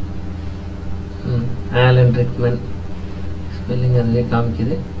 ஆலன் ரிக்மன் ஸ்பெல்லிங் அதிலே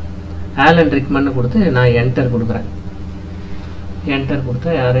காமிக்குது. ஆலன் ரிக்மன் கொடுத்து நான் என்டர் கொடுக்குறேன். என்டர்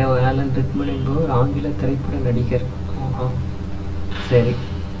கொடுத்தா யாரையோ ஆலன் ரிக்மன் என்பவர் ஆங்கில திரைப்பட நடிகர். சரி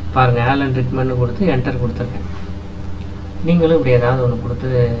பாருங்கள், ஆலன் ரிக்மன் கொடுத்து என்டர் கொடுத்துருக்கேன். நீங்களும் இப்படி ஏதாவது ஒன்று கொடுத்து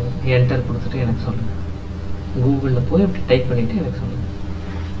என்டர் கொடுத்துட்டு எனக்கு சொல்லுங்கள். கூகுளில் போய் இப்படி டைப் பண்ணிவிட்டு எனக்கு சொல்லுங்கள்.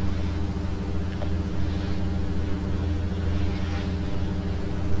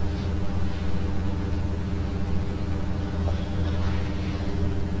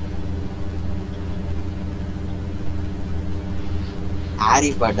 ஹாரி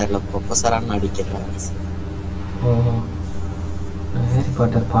பாட்டர்ல ப்ரொஃபஸராக நடிக்கிறார். ஓ, நான் ஹாரி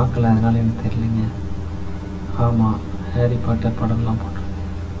பாட்டர் பார்க்கல, அதனால எனக்கு தெரியலைங்க. ஆமாம், ஹாரி பாட்டர் படம்லாம் போட்டோம்.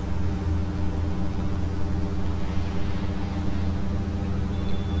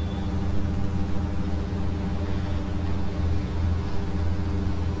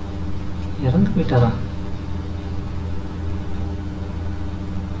 இறந்து போயிட்டாரா?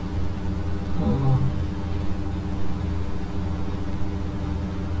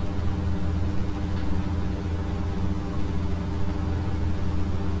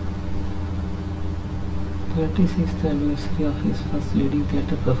 Sixth anniversary of his first leading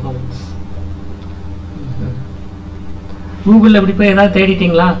theatre performance. கூகுளில் எப்படி போய் ஏதாவது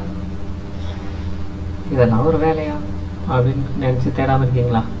தேடிட்டீங்களா? இதெல்லாம் ஒரு வேலையா அப்படின்னு நினச்சி தேடாமல்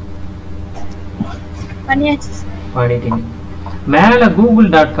இருக்கீங்களா? பண்ணிட்டீங்க. மேலே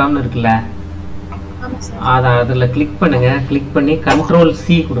google.com இருக்குல்ல, அதில் கிளிக் பண்ணுங்க. கிளிக் பண்ணி Ctrl+C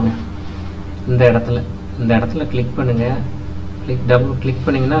கொடுங்க. இந்த இடத்துல கிளிக் பண்ணுங்க. கிளிக்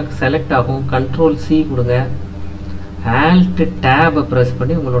பண்ணிங்கன்னா செலக்ட் ஆகும். Ctrl+C கொடுங்க. Alt+Tab ப்ரெஸ்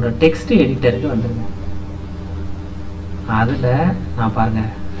பண்ணி உங்களோட டெக்ஸ்ட் எடிட்டருக்கு வந்துடுங்க. அதில் நான்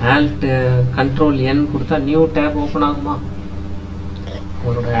பாருங்கள், Ctrl+N கொடுத்தா நியூ டேப் ஓப்பன் ஆகுமா?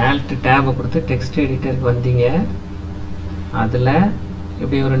 உங்களோட Alt+Tab கொடுத்து டெக்ஸ்ட் எடிட்டருக்கு வந்தீங்க. அதில்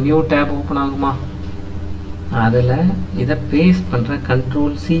இப்படி ஒரு நியூ டேப் ஓப்பன் ஆகுமா? அதில் இதை பேஸ்ட் பண்ணுறேன்.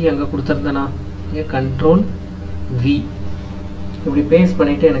 Ctrl+C அங்கே கொடுத்துருந்தேன்னா இங்கே Ctrl+V இப்படி பேஸ்ட்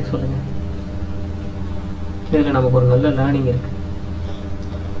பண்ணிவிட்டு எனக்கு சொல்லுங்கள். இதில் நமக்கு ஒரு நல்ல லேர்னிங் இருக்குது.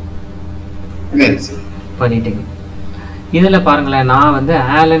 பண்ணிட்டீங்க. இதில் பாருங்களேன், நான் வந்து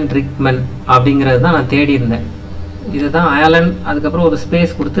ஆலன் ரிக்மன் அப்படிங்கிறது தான் நான் தேடி இருந்தேன். இதுதான் ஆலன், அதுக்கப்புறம் ஒரு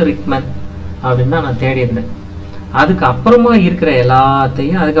ஸ்பேஸ் கொடுத்து ரிக்மன் அப்படின்னு தான் நான் தேடி இருந்தேன். அதுக்கப்புறமா இருக்கிற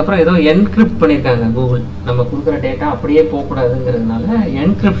எல்லாத்தையும் அதுக்கப்புறம் ஏதோ என்கிரிப்ட் பண்ணியிருக்காங்க கூகுள். நம்ம கொடுக்குற டேட்டா அப்படியே போகக்கூடாதுங்கிறதுனால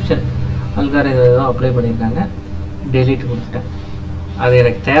என்கிரிப்ஷன் அல்காரிதம் ஏதோ அப்ளை பண்ணியிருக்காங்க. டெலீட் கொடுத்துட்டேன். அது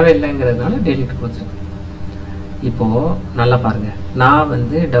எனக்கு தேவையில்லைங்கிறதுனால டெலீட் கொடுத்துட்டேன். இப்போது நல்லா பாருங்கள், நான்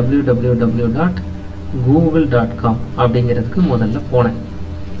வந்து www.google.com அப்படிங்கிறதுக்கு முதல்ல போனேன்.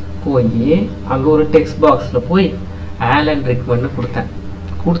 போய் அங்கே ஒரு டெக்ஸ்ட் பாக்ஸில் போய் ஆலன் ரிக்மன்னு கொடுத்தேன்.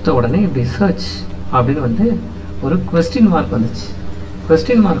 கொடுத்த உடனே இப்படி சர்ச் அப்படின்னு வந்து ஒரு கொஸ்டின் மார்க் வந்துச்சு.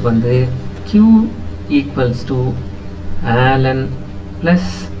 கொஸ்டின் மார்க் வந்து Q = ஆலன்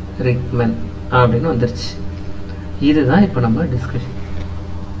ப்ளஸ் ரிக்மன் அப்படின்னு வந்துருச்சு. இதுதான் இப்போ நம்ம டிஸ்கஷன்.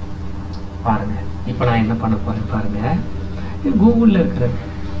 பாருங்கள், இப்போ நான் என்ன பண்ண போகிறேன் பாருங்கள். இது கூகுளில் இருக்கிறது.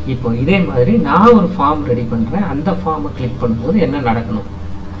 இப்போ இதே மாதிரி நான் ஒரு ஃபார்ம் ரெடி பண்ணுறேன். அந்த ஃபார்மை கிளிக் பண்ணும்போது என்ன நடக்கணும்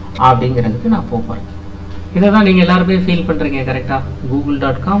அப்படிங்கிறதுக்கு நான் போகிறேன். இதை தான் நீங்கள் எல்லாருமே ஃபீல் பண்ணுறீங்க கரெக்டாக.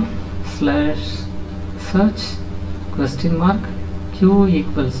 google.com/search Q =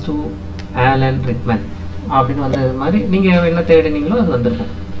 ஆலன் ரிக்மன் அப்படின்னு வந்தது மாதிரி நீங்கள் என்ன தேடினீங்களோ அது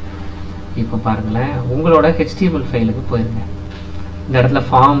வந்திருக்கும். இப்போ பாருங்களேன், உங்களோட HTML ஃபைலுக்கு போயிருங்க. இந்த இடத்துல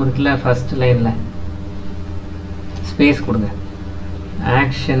ஃபார்ம் இருக்குல்ல, ஃபர்ஸ்ட் லைனில் ஸ்பேஸ் கொடுங்க,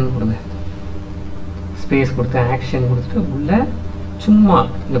 ஆக்ஷன் கொடுங்க. ஸ்பேஸ் கொடுத்து ஆக்ஷன் கொடுத்துட்டு உள்ள சும்மா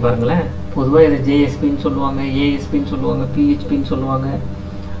இங்கே பாருங்களேன். பொதுவாக இதை JSPன்னு சொல்லுவாங்க, ASPன்னு சொல்லுவாங்க, PHPன்னு சொல்லுவாங்க.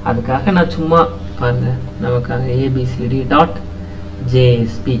 அதுக்காக நான் சும்மா பாருங்கள், நமக்காக abcd.jsp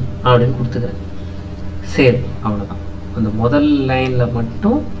அப்படின்னு கொடுத்துக்கிறேன். சேவ். அவ்வளோதான். அந்த முதல் லைனில்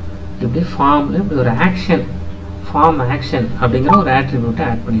மட்டும் இப்படி ஃபார்மில் இப்படி ஒரு ஆக்ஷன், ஃபார்ம் ஆக்ஷன் அப்படிங்கிற ஒரு ஆட்ரிபியூட்டை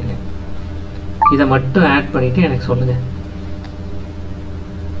ஆட் பண்ணிடுறேன். இதை மட்டும் ஆட் பண்ணிவிட்டு எனக்கு சொல்லுங்கள்.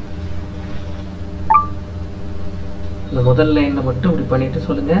 இந்த முதல் லைனில் மட்டும் இப்படி பண்ணிவிட்டு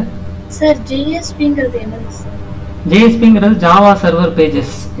சொல்லுங்கள். சார் JSPங்கிறது என்னது சார்? JSPங்கிறது Java server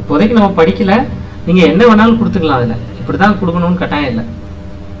pages. இப்போதைக்கு நம்ம படிக்கல, நீங்கள் என்ன வேணாலும் கொடுத்துக்கலாம். அதில் இப்படி தான் கொடுக்கணும்னு கட்டாயம் இல்லை.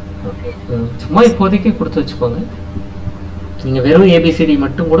 சும்மா இப்போதைக்கு கொடுத்து வச்சுக்கோங்க. நீங்கள் வெறும் ABCD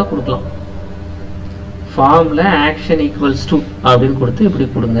மட்டும் கூட கொடுக்கலாம். ஃபார்மில் ஆக்ஷன் = அப்படின்னு கொடுத்து இப்படி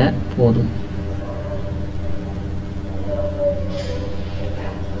கொடுங்க, போதும்.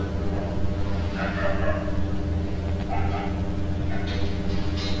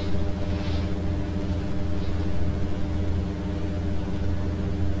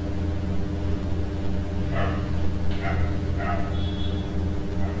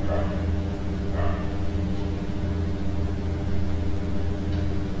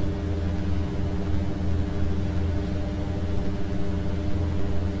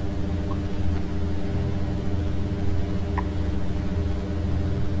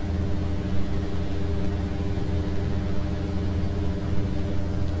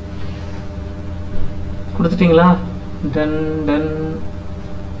 கொடுத்துட்டீங்களா? Done done.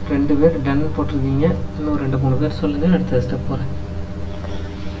 2 பேர் டன் போட்டிருக்கீங்க. இன்னும் 2-3 பேர் சொல்லுங்கள். அடுத்த ஸ்டெப் போகிறேன்.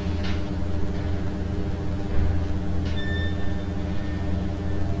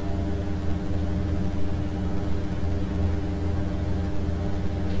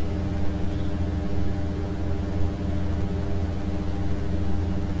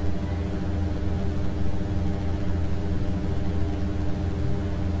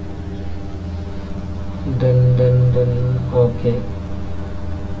 Done done done. Okay,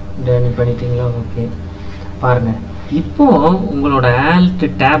 Tierney பண்ணிட்டீங்களா? ஓகே பாருங்கள். இப்போ உங்களோட ஆல்ட்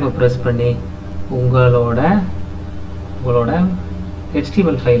டேபை ப்ரெஸ் பண்ணி உங்களோட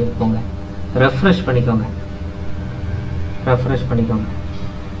HTML ஃபைலுக்கு போங்க. ரெஃப்ரெஷ் பண்ணிக்கோங்க.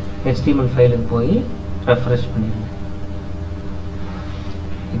 HTML ஃபைலுக்கு போய் ரெஃப்ரெஷ் பண்ணிடுங்க.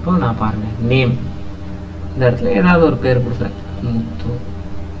 இப்போ நான் பாருங்கள் நேம் இந்த இடத்துல ஏதாவது ஒரு பேர் கொடுக்குறேன். முத்து.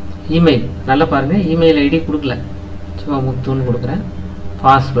 இமெயில் நல்லா பாருங்கள், இமெயில் ஐடி கொடுக்கல, சும்மா முத்துன்னு கொடுக்குறேன்.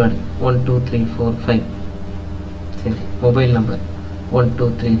 பாஸ்வேர்டு 12345. சரி, மொபைல் நம்பர்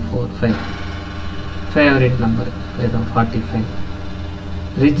 12345. ஃபேவரட் நம்பர் ஏதோ 45.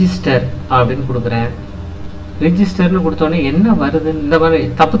 ரிஜிஸ்டர் அப்படின்னு கொடுக்குறேன். ரிஜிஸ்டர்னு கொடுத்தோடனே என்ன வருதுன்னு இந்த மாதிரி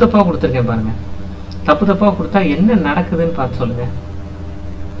தப்பாக கொடுத்துருக்கேன் பாருங்கள். தப்பாக கொடுத்தா என்ன நடக்குதுன்னு பார்த்து சொல்லுங்கள்.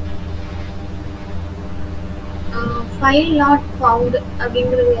 ஃபைல் நாட் ஃபவுண்ட்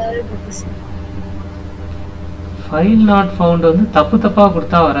அப்படிங்கிறது எரர் இருக்கு சார். ஃபைல் நாட் ஃபவுண்ட் வந்து தப்பாக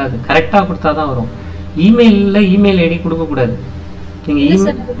கொடுத்தா வராது, கரெக்டாக கொடுத்தா தான் வரும். இமெயில் ஐடி கொடுக்கக்கூடாது. நீங்கள்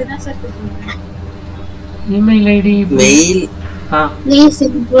இமெயில் ஐடி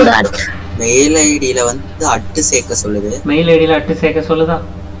மெயில் ஐடியில வந்து அட்டு சேர்க்க சொல்லுது. மெயில் ஐடியில அட்டு சேர்க்க சொல்லுதா?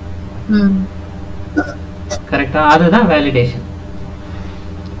 கரெக்டா? அதுதான் வேலிடேஷன்.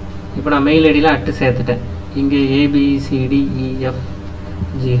 இப்போ நான் மெயில் ஐடியில அட்டு சேர்த்துட்டேன். இங்கே ABCDEFGHIJK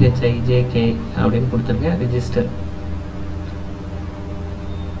அப்படின்னு கொடுத்துருக்கேன். ரிஜிஸ்டர்.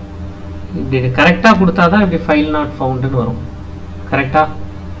 இப்படி கரெக்டாக கொடுத்தா தான் இப்படி ஃபைல் நாட் ஃபவுண்டுன்னு வரும். கரெக்டா?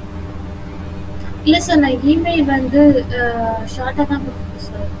 இல்ல சார், நான் இமெயில் வந்து ஷார்ட்டா தான் கொடுத்தேன்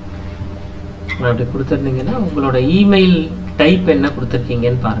சார். அப்படி கொடுத்துருந்தீங்கன்னா உங்களோட இமெயில் டைப் என்ன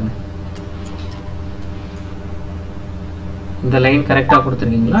கொடுத்துருக்கீங்கன்னு பாருங்க. இந்த லைன் கரெக்டாக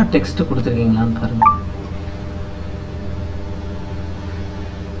கொடுத்துருக்கீங்களா, டெக்ஸ்ட் கொடுத்துருக்கீங்களான்னு பாருங்க.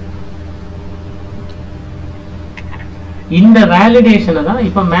 இந்த வேலிடேஷனை தான்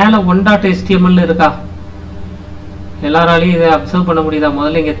இப்போ மேலே .html இருக்கா, எல்லாராலையும் இதை அப்சர்வ் பண்ண முடியுதா?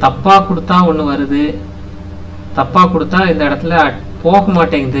 முதல்ல இங்கே தப்பாக கொடுத்தா ஒன்று வருது, தப்பாக கொடுத்தா இந்த இடத்துல போக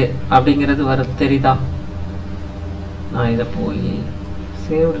மாட்டேங்குது அப்படிங்கிறது தெரியுதா? நான் இதை போய்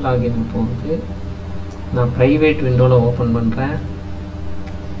சேவ்டு லாகின் போகுது. நான் ப்ரைவேட் விண்டோவில் ஓப்பன் பண்ணுறேன்.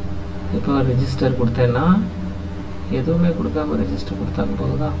 இப்போ ரெஜிஸ்டர் கொடுத்தேன்னா எதுவுமே கொடுக்காம ரெஜிஸ்டர் கொடுத்தாங்க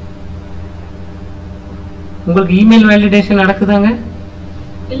போகுதா? உங்களுக்கு இமெயில் வேலிடேஷன் நடக்குதாங்க?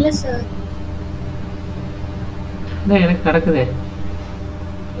 இல்ல சார். எனக்கு நடக்குதே.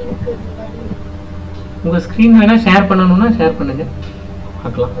 உங்க ஸ்கிரீன் வேணா ஷேர் பண்ணணும்னா ஷேர் பண்ணுங்க,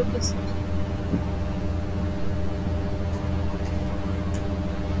 பார்க்கலாம்.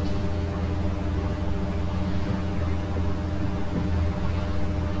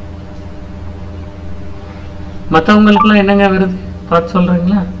 மற்றவங்களுக்குலாம் என்னங்க வருது பார்த்து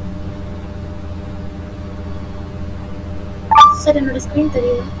சொல்றீங்களா? சார், என்னோட ஸ்கிரீன்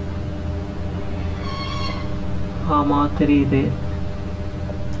தெரியுதா? ஆமா தெரியுது.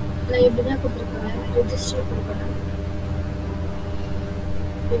 நான் இப்படி தான் கொடுத்துருக்கேன், ரெஜிஸ்டர் கொடுக்குறேன்.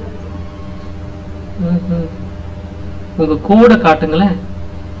 உங்க கோடை காட்டுங்களேன்.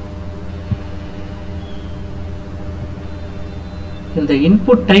 இந்த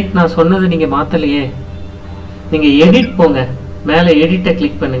இன்புட் டைப் நான் சொன்னது நீங்க மாத்தலையே. நீங்க எடிட் போங்க, மேல எடிட்டை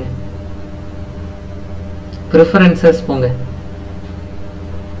கிளிக் பண்ணுங்க, ப்ரிஃபரன்சஸ் போங்க.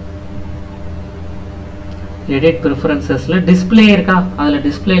 எடிட் ப்ரிஃபரன்சஸ்ல டிஸ்ப்ளே இருக்கா, அதுல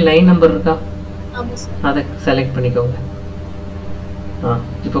டிஸ்ப்ளே லைன் நம்பர் இருக்கா, அதை செலக்ட் பண்ணிக்கோங்க.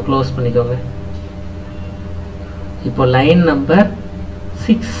 இப்போ க்ளோஸ் பண்ணிக்கோங்க. இப்போ லைன் நம்பர்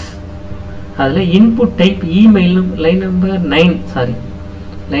 6 அதுல input type email line number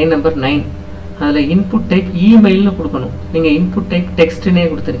 9 அதுல இன்புட் டைப் இமெயில்னு கொடுக்கணும். நீங்க இன்புட் டைப் டெக்ஸ்ட்னே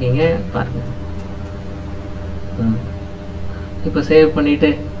கொடுத்துருக்கீங்க பாருங்க. இப்போ சேவ் பண்ணிட்டு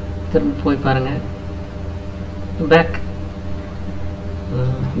திரும்ப போய் பாருங்க, பேக்.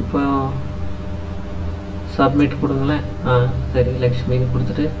 இப்போ சப்மிட் கொடுங்களேன். சரி, லக்ஷ்மின்னு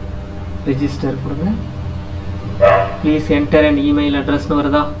கொடுத்துட்டு ரிஜிஸ்டர் கொடுங்க. ப்ளீஸ் என்டர் அண்ட் இமெயில் அட்ரஸ்னு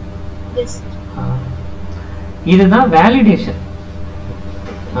வருதா? இதுதான் வேலிடேஷன்.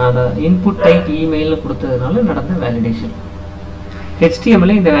 அதான் இன்புட் டைப் இமெயில் கொடுத்ததுனால நடந்த வேலிடேஷன். HTML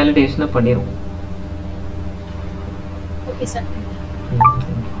இந்த வேலிடேஷனை பண்ணிடும்.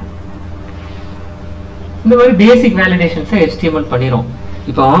 இந்த மாதிரி பேசிக் வேலிடேஷன்ஸை HTML பண்ணிடும்.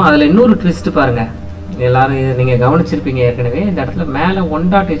 இப்போ அதில் இன்னொரு ட்விஸ்ட் பாருங்க, எல்லாரும் இதை நீங்கள் கவனிச்சிருப்பீங்க ஏற்கனவே. இந்த இடத்துல மேலே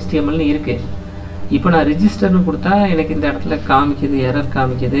 .html இருக்கு. இப்போ நான் ரிஜிஸ்டர்னு கொடுத்தா எனக்கு இந்த இடத்துல காமிக்குது, எரர்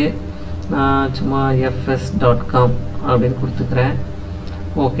காமிக்குது. நான் சும்மா fs.com அப்படின்னு கொடுத்துக்கிறேன்.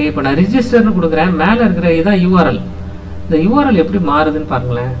 ஓகே, இப்போ நான் ரிஜிஸ்டர்னு கொடுக்குறேன். மேலே இருக்கிற இதான் URL. இந்த URL எப்படி மாறுதுன்னு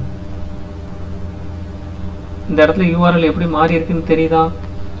பாருங்களேன். இந்த இடத்துல URL எப்படி மாறி இருக்குன்னு தெரியுதா?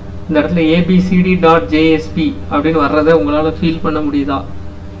 இந்த இடத்துல abcd.jsp அப்படின்னு வர்றதை உங்களால் ஃபீல் பண்ண முடியுதா?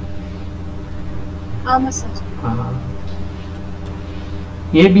 ஆமாம் சார்.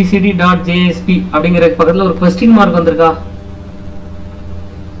 abcd.jsp அப்படிங்கிற பக்கத்தில் ஒரு கொஸ்டின் மார்க் வந்திருக்கா?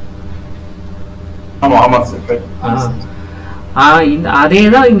 அதே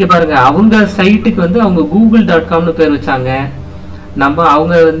தான் இங்க பாருங்க. அவங்க சைட்டுக்கு வந்து அவங்க google.comனு பேர் வச்சாங்க. நம்ம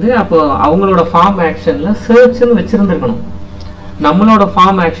அவங்க வந்து அப்போ அவங்களோட ஃபார்ம் ஆக்ஷன்ல சர்ச்னு வச்சிருந்துருக்கணும். நம்மளோட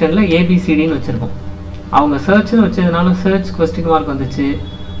ஃபார்ம் ஆக்ஷன்ல abcdன்னு வச்சிருக்கோம். அவங்க சர்ச்னு வச்சதுனால சர்ச் கொஸ்டின் மார்க் வந்துச்சு.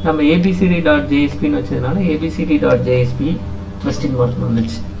 நம்ம abcd.jspன்னு வச்சதுனால abcd.jsp கொஸ்டின் மார்க்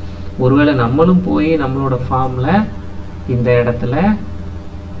வந்துச்சு. ஒருவேளை நம்மளும் போய் நம்மளோட ஃபார்ம்ல இந்த இடத்துல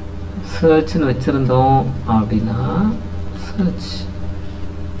சர்ச்னு வச்சிருந்தோம் அப்படின்னா சர்ச்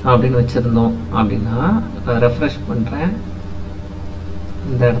அப்படின்னு வச்சிருந்தோம் அப்படின்னா ரெஃப்ரெஷ் பண்றேன்.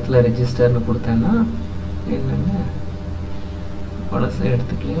 இந்த இடத்துல ரெஜிஸ்டர்னு கொடுத்தேன்னா என்னங்க பழச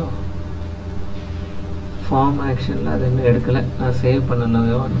எடுத்துக்கலையோ, ஃபார்ம் ஆக்ஷன்ல அது இன்னும் எடுக்கல, நான் சேவ்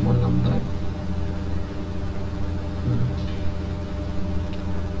பண்ணலையோ என்னமோ நம்புறேன்.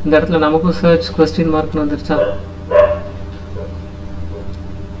 இந்த இடத்துல நமக்கும் சர்ச் கொஸ்டின் மார்க்னு வந்துருச்சா?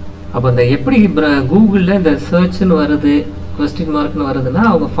 அப்போ இந்த எப்படி கூகுளில் இந்த சர்ச்னு வருது கொஸ்டின் மார்க்னு வருதுன்னா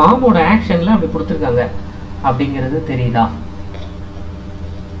அவங்க ஃபார்மோட ஆக்ஷனில் அப்படி கொடுத்துருக்காங்க அப்படிங்கிறது தெரியுதா?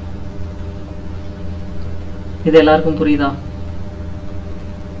 இது எல்லாருக்கும் புரியுதா?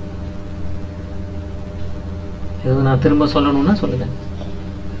 எதுவும் நான் திரும்ப சொல்லணும்னா சொல்லுங்க.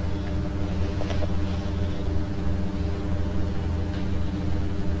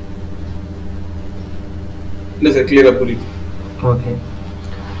 இல்ல சார், கிளியரா புரியுது. ஓகே,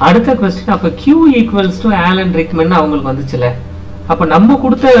 அடுத்த क्वेश्चन. அப்ப q ஈக்குவல்ஸ் டு ஆலன் ரிக்மன் அவங்களுக்கு வந்துச்சுல. அப்ப நம்ம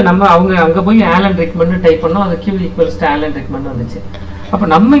கொடுத்த நம்ம அவங்க அங்க போய் ஆலன் ரிக்மன் டைப் பண்ணோம், அது q ஈக்குவல்ஸ் டு ஆலன் ரிக்மன் வந்துச்சு. அப்ப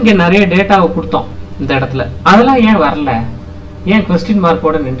நம்ம இங்க நிறைய டேட்டாவை கொடுத்தோம் இந்த இடத்துல, அதெல்லாம் ஏன் வரல, ஏன் கொஸ்டின்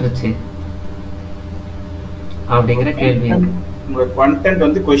மார்க்கோட நின்றுச்சு அப்படிங்கிற கேள்வி. உங்க கண்டென்ட்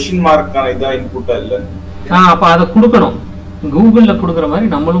வந்து क्वेश्चन மார்க்கான இதா இன்புட்டா இல்ல? அப்ப அதை கொடுக்கணும், கூகுள்ல கொடுக்குற மாதிரி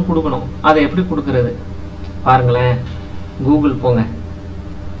நம்மளும் கொடுக்கணும். அதை எப்படி கொடுக்கறது பாருங்களேன். கூகுள் போங்க,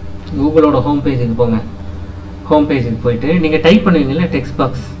 கூகுளோட ஹோம் பேஜுக்கு போங்க. ஹோம் பேஜுக்கு போயிட்டு நீங்கள் டைப் பண்ணுவீங்கல்ல டெக்ஸ்ட்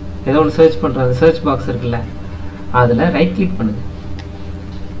பாக்ஸ், ஏதோ ஒன்று சர்ச் பண்ணுறது, சர்ச் பாக்ஸ் இருக்குல்ல, அதில் ரைட் கிளிக் பண்ணுங்கள்.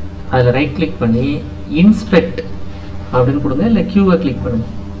 அதில் ரைட் கிளிக் பண்ணி இன்ஸ்பெக்ட் அப்படின்னு கொடுங்க, இல்லை கியூவை கிளிக்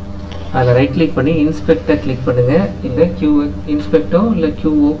பண்ணுங்கள். அதில் ரைட் கிளிக் பண்ணி இன்ஸ்பெக்டை கிளிக் பண்ணுங்கள், இல்லை கியூவை இன்ஸ்பெக்டோ இல்லை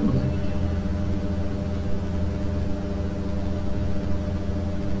கியூவோ கொடுங்க.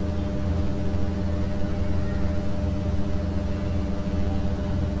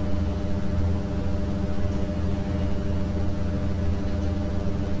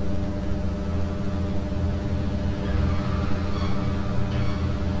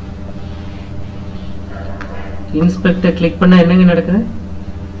 இன்ஸ்பெக்டர் கிளிக் பண்ணா என்னங்க நடக்குது?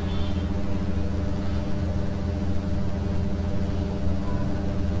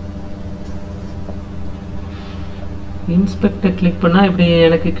 இன்ஸ்பெக்டர் கிளிக் பண்ணா இப்படி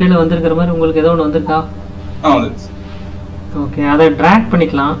எனக்கு கீழே வந்திருக்கிற மாதிரி உங்களுக்கு ஏதோ ஒன்று வந்திருக்கா? ஓகே, அதை ட்ராக்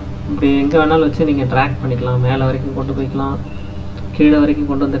பண்ணிக்கலாம். இப்படி எங்கே வேணாலும் வச்சு நீங்கள் ட்ராக் பண்ணிக்கலாம். மேலே வரைக்கும் கொண்டு போய்க்கலாம், கீழே வரைக்கும்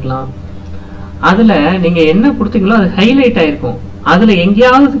கொண்டு வந்துக்கலாம். அதில் நீங்கள் என்ன கொடுத்தீங்களோ அது ஹைலைட் ஆகிருக்கும். அதில்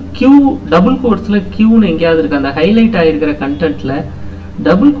எங்கேயாவது கியூ டபுள் கோட்ஸில் கியூன்னு எங்கேயாவது இருக்கா? அந்த ஹைலைட் ஆகிருக்கிற கண்டென்ட்டில்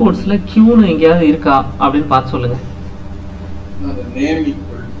டபுள் கோட்ஸில் கியூன்னு எங்கேயாவது இருக்கா அப்படின்னு பார்த்து சொல்லுங்கள்.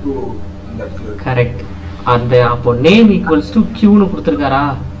 கரெக்ட். அந்த அப்போ நேம் ஈக்குவல்ஸ் டு கியூன்னு கொடுத்துருக்காரா?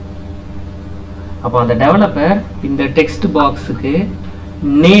 அப்போ அந்த டெவலப்பர் இந்த டெக்ஸ்ட் பாக்ஸுக்கு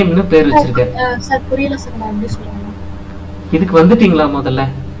நேம்னு பேர் வச்சிருக்காரு. சார் புரியல சார், நான் எப்படி சொல்றேன்? இதுக்கு வந்துட்டீங்களா முதல்ல?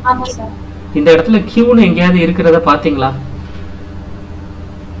 ஆமா சார். இந்த இடத்துல கியூன்னு எங்கேயாவது இருக்கிறத பாத்தீங்களா?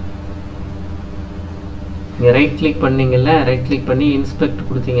 நீங்க ரைட் கிளிக் பண்ணீங்கல்ல, ரைட் கிளிக் பண்ணி இன்ஸ்பெக்ட்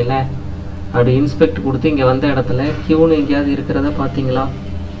கொடுத்தீங்கல்ல, அப்படி இன்ஸ்பெக்ட் கொடுத்து இங்க வந்த இடத்துல கியூன்னு எங்கேயாவது இருக்கிறத பாத்தீங்களா?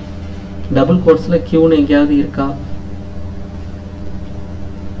 டபுள் கோட்ஸ்ல கியூன்னு எங்கேயாவது இருக்கா?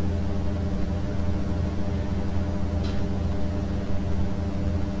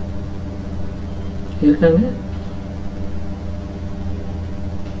 இருக்காங்க.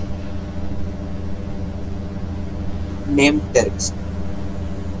 நேம் டேக்ஸ்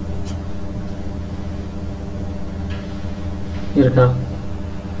இருக்கா?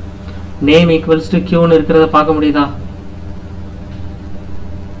 நேம் ஈக்குவல்ஸ் டு கியூன்னு இருக்கிறத பார்க்க முடியுதா?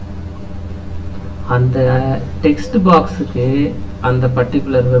 அந்த டெக்ஸ்ட் பாக்ஸுக்கு அந்த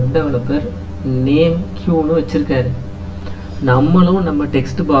பர்டிகுலர் வெப் டெவலப்பர் நேம் கியூன்னு வச்சிருக்காரு. நம்மளும் நம்ம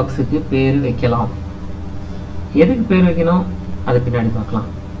டெக்ஸ்ட் பாக்ஸுக்கு பேர் வைக்கலாம். எதுக்கு பேர் வைக்கணும் அது பின்னாடி பார்க்கலாம்.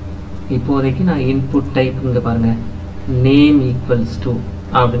 இப்போதைக்கு நான் இன்புட் டைப் இங்கே பாருங்க, நேம் ஈக்குவல்ஸ் டு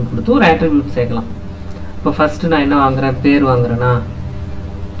அப்படின்னு கொடுத்து ஒரு ஆட்ரிபியூட் சேர்க்கலாம். இப்போ ஃபர்ஸ்ட் நான் என்ன வாங்குறேன், பேர் வாங்குறேன்னா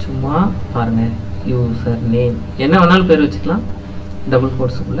சும்மா பாருங்கள், யூசர் நேம் என்ன வேணாலும் பேர் வச்சுக்கலாம். டபுள்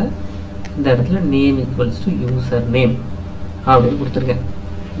கோட்ஸுக்குள்ளே இந்த இடத்துல name equals to user name அப்படின்னு கொடுத்துருக்கேன்.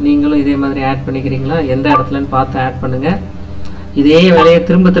 நீங்களும் இதே மாதிரி ஆட் பண்ணிக்கிறீங்களா? எந்த இடத்துலன்னு பார்த்து ஆட் பண்ணுங்கள். இதே வேலையை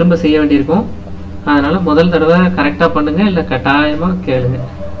திரும்ப திரும்ப செய்ய வேண்டியிருக்கும். அதனால் முதல் தடவை கரெக்டாக பண்ணுங்கள், இல்லை கட்டாயமாக கேளுங்க.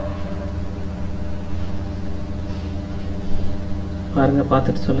 பாருங்கள்,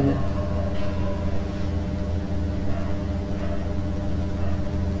 பார்த்துட்டு சொல்லுங்கள்.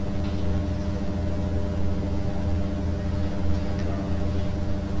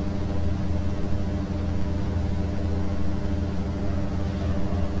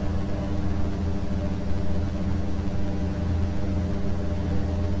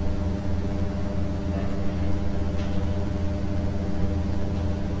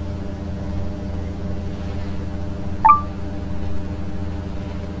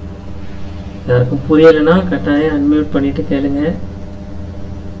 யாருக்கும் புரியலைன்னா கட்டாயம் அன்மியூட் பண்ணிட்டு கேளுங்க.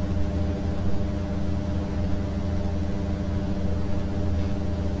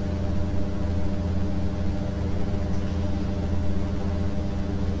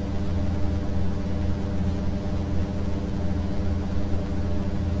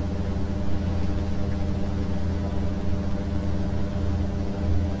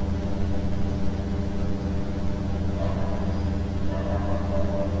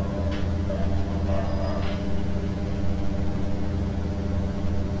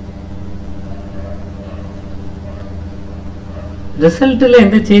 ரிசல்ட்டில்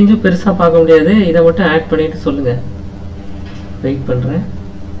எந்த சேஞ்சும் பெருசாக பார்க்க முடியாது. இதை மட்டும் ஆட் பண்ணிட்டு சொல்லுங்கள். வெயிட் பண்ணுறேன்.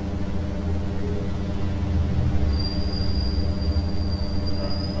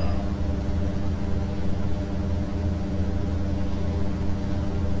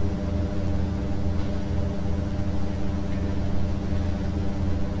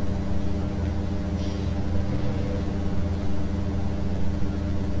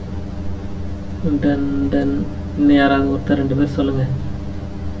 Done done. இன்னும் யாராவது ஒருத்தர் 2 பேர் சொல்லுங்கள்.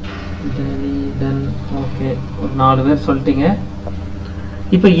 டன். ஓகே, ஒரு 4 பேர் சொல்லிட்டீங்க.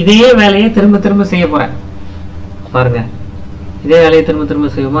 இப்போ இதே வேலையை திரும்ப திரும்ப செய்ய போகிறேன். பாருங்கள், இதே வேலையை திரும்ப திரும்ப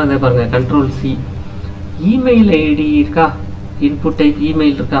செய்வோமா? அதே பாருங்கள், Ctrl+C. இமெயில் ஐடி இருக்கா? இன்புட் டைப்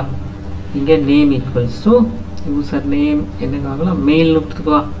இமெயில் இருக்கா? இங்கே name equals to user name என்னக்காகலாம் மெயில்னு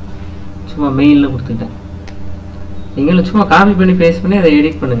கொடுத்துக்குவா. சும்மா மெயில்னு கொடுத்துக்கிட்டேன். நீங்களும் சும்மா காப்பி பண்ணி பேஸ்ட் பண்ணி அதை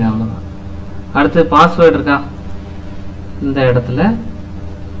எடிட் பண்ணுங்கள், அவ்வளோதான். அடுத்து பாஸ்வேர்டு இருக்கா? இந்த இடத்துல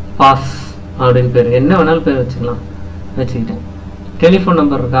பாஸ் அப்படின்னு பேர், என்ன வேணாலும் பேர் வச்சுக்கலாம், வச்சுக்கிட்டேன். டெலிஃபோன்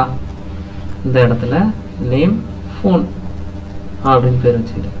நம்பர் இருக்கா? இந்த இடத்துல நேம் ஃபோன் அப்படின்னு பேர்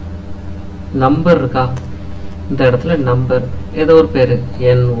வச்சுக்கிட்டேன். நம்பர் இருக்கா? இந்த இடத்துல நம்பர் ஏதோ ஒரு பேர்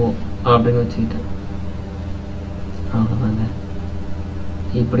NO அப்படின்னு வச்சுக்கிட்டேன். அவ்வளோதாங்க.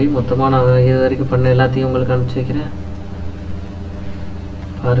 இப்படி மொத்தமாக நான் இது வரைக்கும் பண்ண எல்லாத்தையும் உங்களுக்கு அனுப்பிச்சி வைக்கிறேன்.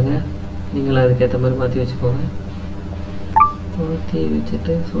 பாருங்கள், நீங்களும் அதுக்கேற்ற மாதிரி மாற்றி வச்சுக்கோங்க. மாற்றி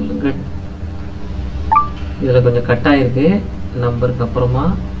வச்சுட்டு சொல்லுங்கள். இதில் கொஞ்சம் கட்டாயிருக்கு நம்பருக்கு. அப்புறமா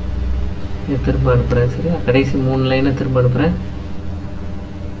திரும்ப அனுப்புகிறேன். சரி, கடைசி 3 லைனை திரும்ப அனுப்புகிறேன்.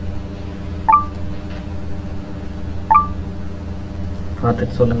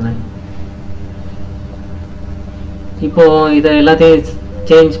 பார்த்துட்டு சொல்லுங்கள். இப்போது இதை எல்லாத்தையும்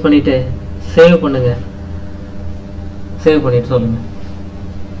சேஞ்ச் பண்ணிவிட்டு சேவ் பண்ணுங்கள். சேவ் பண்ணிவிட்டு சொல்லுங்கள்.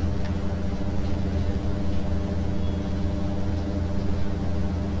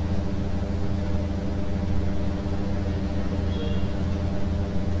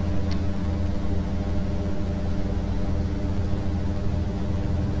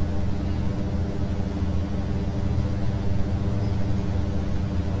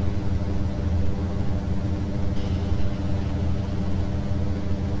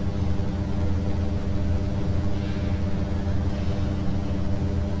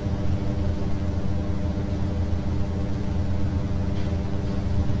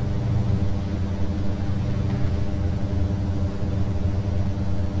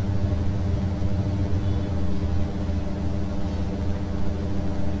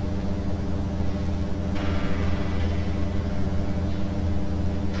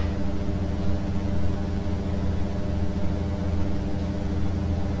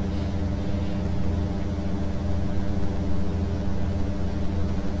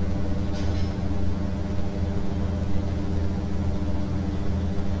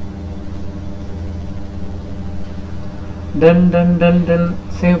 Done done done done.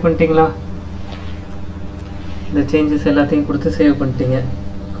 Save பண்ணிட்டீங்களா? இந்த சேஞ்சஸ் எல்லாத்தையும் கொடுத்து சேவ் பண்ணிட்டீங்க.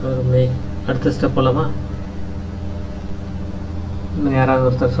 அடுத்த ஸ்டெப் போகலாமா? இன்னும் யாராவது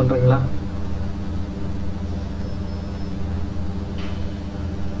ஒருத்தர் சொல்கிறீங்களா?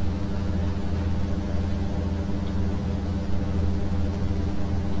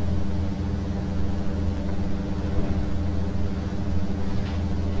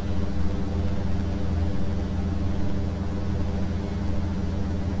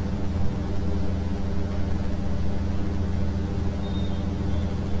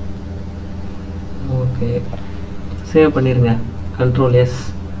 ஓகே, சேவ் பண்ணிடுங்க. கண்ட்ரோல் எஸ்,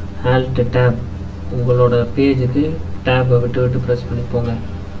 ஆல்ட் டேப், உங்களோட பேஜுக்கு டேப்பை விட்டு விட்டு ப்ரெஸ் பண்ணி போங்க.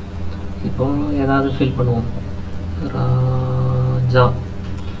 இப்போ ஏதாவது ஃபில் பண்ணுவோம்.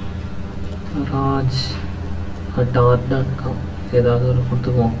 ராஜ்@art.com ஏதாவது ஒரு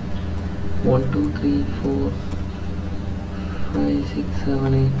கொடுத்துக்குவோம். 1 2 3 4 5 6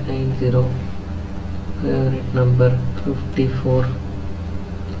 7 8 9 0 ஃபேவரட் நம்பர் 54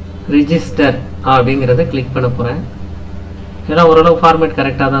 ரிஜிஸ்டர் அப்படிங்கிறத கிளிக் பண்ண போகிறேன். ஏன்னா ஓரளவு ஃபார்மேட்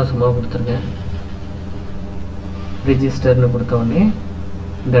கரெக்டாக தான் சும்மா கொடுத்துருக்கேன். ரிஜிஸ்டர்னு கொடுத்த உடனே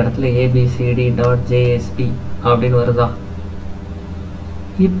இந்த இடத்துல abcd.jsp அப்படின்னு வருதா?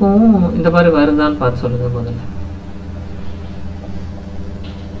 இப்போ இந்த மாதிரி வருதான்னு பார்த்து சொல்லுங்க முதல்ல.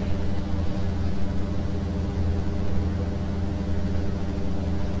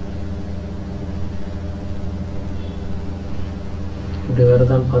 இப்படி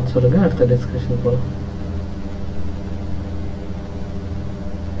வருதான்னு பார்த்து சொல்லுங்க. அடுத்த டிஸ்கஷன் போகலாம்.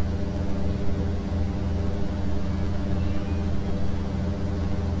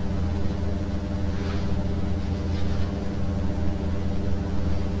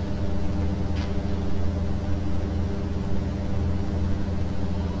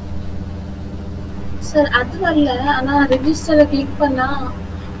 சார் அது வரல. ஆனா ரெஜிஸ்டரை கிளிக் பண்ணா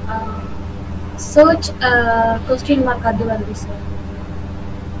சர்ச் क्वेश्चन மார்க் அது வருது sir.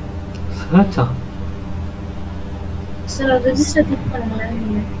 Charcha? Sir register click பண்ணுங்க.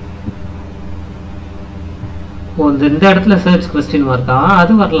 இந்த இடத்துல சர்ச் क्वेश्चन மார்க்கா?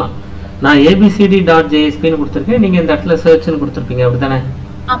 அது வரலாம். நான் abcd.jsp ன்னு கொடுத்துருக்கேன். நீங்க இந்த இடத்துல சர்ச்னு கொடுத்துருப்பீங்க, அப்படிதானே?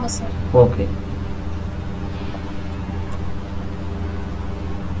 ஆமா சார். ஓகே,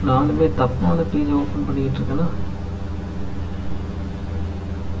 நானுமே தப்பான பேஜ் ஓப்பன் பண்ணிட்டு இருக்கேனா?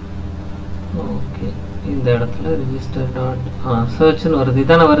 ஓகே, இந்த இடத்துல ரிஜிஸ்டர் டாட் சர்ச்னு வருது.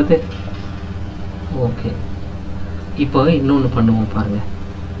 இதானே வருது? ஓகே, இப்போ இன்னொன்று பண்ணுவோம் பாருங்க.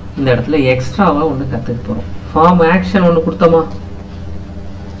 இந்த இடத்துல எக்ஸ்ட்ராவாக ஒன்று கற்றுக்க போகிறோம். ஃபார்ம் ஆக்ஷன் ஒன்று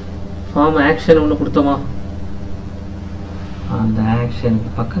கொடுத்தோமா? அந்த ஆக்ஷனுக்கு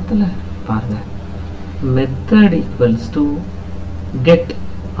பக்கத்தில் பாருங்க, மெத்தட் ஈக்குவல்ஸ் டு கெட்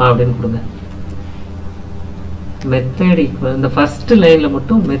அப்படின்னு கொடுங்க. மெத்தட் ஈக்குவல், இந்த ஃபர்ஸ்ட் லைன்ல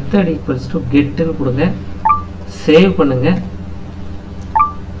மட்டும் மெத்தட் ஈக்குவல்ஸ் டு கெட்னு கொடுங்க. சேவ் பண்ணுங்க.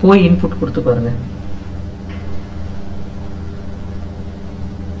 போய் இன்புட் கொடுத்து பாருங்க.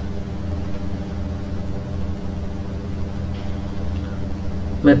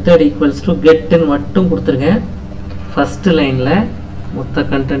 மெத்தட் ஈக்குவல்ஸ் டு கெட்னு மட்டும் கொடுத்துருங்க. ஃபர்ஸ்ட் லைன்ல மொத்த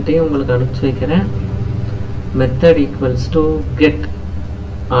கண்டென்ட்டையும் உங்களுக்கு அனுப்பிச்சு வைக்கிறேன். மெத்தட் ஈக்குவல்ஸ் டு கெட்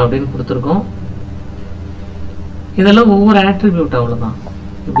அப்படின்னு கொடுத்துருக்கோம். இதெல்லாம் ஒவ்வொரு ஆட்ரிபியூட், அவ்வளோதான்.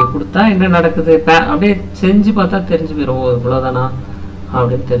 இப்படி கொடுத்தா என்ன நடக்குது அப்படியே செஞ்சு பார்த்தா தெரிஞ்சு போயிடும். இவ்வளோதானா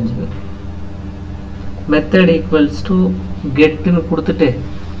அப்படின்னு தெரிஞ்சு போயிடும். மெத்தட் ஈக்குவல்ஸ் டு கெட்டுன்னு கொடுத்துட்டு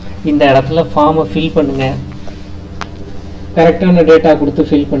இந்த இடத்துல ஃபார்மை ஃபில் பண்ணுங்க. கரெக்டான டேட்டா கொடுத்து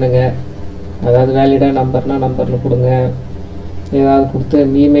ஃபில் பண்ணுங்க. அதாவது வேலிடாக நம்பர்னா நம்பரில் கொடுங்க. ஏதாவது கொடுத்து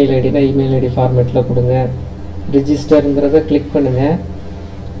இமெயில் ஐடினா இமெயில் ஐடி ஃபார்மேட்டில் கொடுங்க. ரிஜிஸ்டருங்கிறத கிளிக் பண்ணுங்க.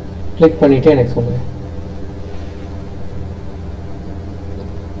 கிளிக் பண்ணிவிட்டு எனக்கு சொல்லுங்கள்.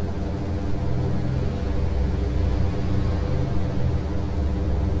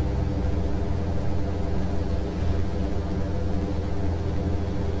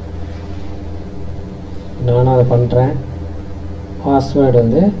 நானும் அதை பண்ணுறேன். பாஸ்வேர்டு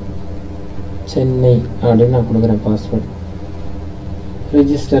வந்து சென்னை அப்படின்னு நான் கொடுக்குறேன் பாஸ்வேர்டு.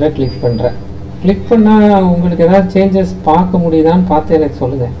 ரிஜிஸ்டரை கிளிக் பண்ணுறேன். கிளிக் பண்ணால் உங்களுக்கு ஏதாவது சேஞ்சஸ் பார்க்க முடியுதான்னு பார்த்து எனக்கு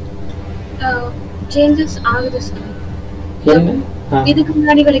சொல்லுங்கள். சேஞ்சஸ் ஆகுது சார். என்ன? இதுக்கு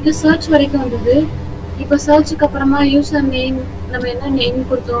முன்னாடி வரைக்கும் சர்ச் வரைக்கும் வந்தது. இப்போ சர்ச்சுக்கு அப்புறமா யூசர் நேம், நம்ம என்ன நேம்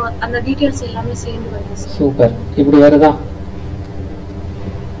கொடுத்தோம் அந்த டீடைல்ஸ் எல்லாமே சேர்ந்து வருது சார். சூப்பர். இப்படி வருதா?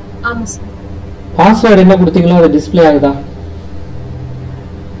 ஆமா சார். பாஸ்வேர்டு என்ன கொடுத்தீங்களோ அது டிஸ்ப்ளே ஆகுதா?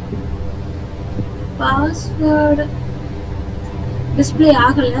 பாஸ்வேர்டு டிஸ்ப்ளே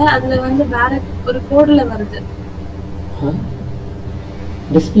ஆகல. அதுல வந்து வேற ஒரு கோட்ல வருது.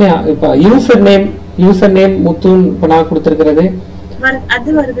 டிஸ்ப்ளே இப்போ யூசர் நேம் முத்துன் இப்ப நான் கொடுத்திருக்கிறது அது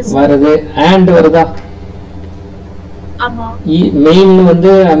வருது சார். வருது. and வருதா? ஆமா. மெயில்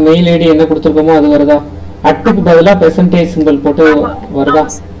வந்து மெயில் ஐடி என்ன கொடுத்திருக்கோமோ அது வருதா? அட்டுக்கு பதிலா பெர்சன்டேஜ் சிம்பல் போட்டு வருதா?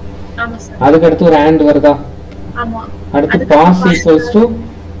 ஆமா சார். அதுக்கு அடுத்து ஒரு and வருதா? ஆமா. அடுத்து பாஸ் ஈக்குவல்ஸ் டு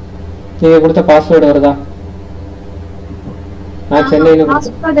நீங்க கொடுத்த பாஸ்வேர்டு வருதா? நான் சென்னையில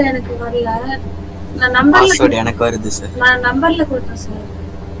பாஸ்வேர்டு எனக்கு வரல. நான் நம்பர்ல பாஸ்வேர்டு எனக்கு வருது சார். நான் நம்பர்ல கொடுத்தேன் சார்.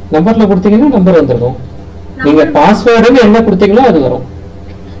 நம்பர்ல கொடுத்தீங்கன்னா நம்பர் வந்துரும். நீங்க பாஸ்வேர்டுன்னு என்ன கொடுத்தீங்களோ அது வரும்.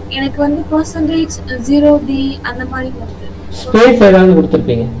 எனக்கு வந்து %0B அந்த மாதிரி வருது. ஸ்பேஸ் ஏதாவது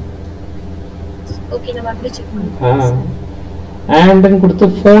கொடுத்திருப்பீங்க? ஓகே நம்ம அப்படியே செக் பண்ணுவோம். and கொடுத்து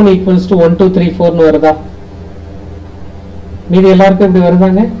phone equals to 1 2 3 4 னு வருதா? மீதி எல்லாருக்கும் இப்படி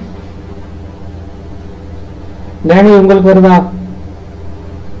வருதாங்க? டேனி உங்களுக்கு வருதா?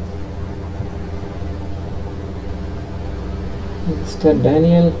 மிஸ்டர்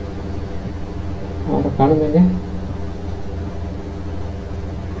டேனியல் அவரை காணுங்க.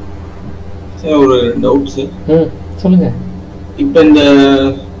 சார் ஒரு டவுட் சார். சொல்லுங்க. இப்போ இந்த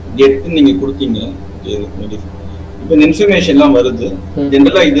கெட் நீங்க கொடுத்தீங்க, இப்போ இந்த இன்ஃபர்மேஷன்லாம் வருது.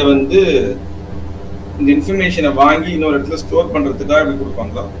 ஜெனரலா இதை வந்து இந்த இன்ஃபர்மேஷனை வாங்கி இன்னொரு இடத்துல ஸ்டோர் பண்றதுக்காக இப்படி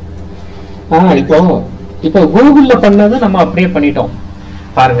கொடுப்பாங்களா? இப்போ கூகுள்ல பண்ணது நம்ம அப்படியே பண்ணிட்டோம்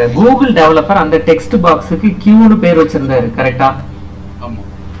பாருங்க. கூகுள் டெவலப்பர் அந்த டெக்ஸ்ட் பாக்ஸுக்கு கியூன்னு பேர் வச்சிருந்தாரு, கரெக்டா? ஆமா.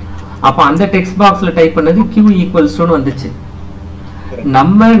 அப்ப அந்த டெக்ஸ்ட் பாக்ஸ்ல டைப் பண்ணது கியூ ஈக்குவல்ஸ் டு வந்துச்சு.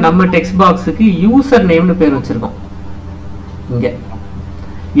 நம்ம டெக்ஸ்ட் பாக்ஸுக்கு யூசர் நேம்னு பேர் வச்சிருக்கோம். இங்க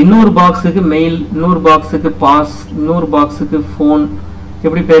இன்னொரு பாக்ஸுக்கு மெயில், இன்னொரு பாக்ஸுக்கு பாஸ், இன்னொரு பாக்ஸுக்கு ஃபோன்,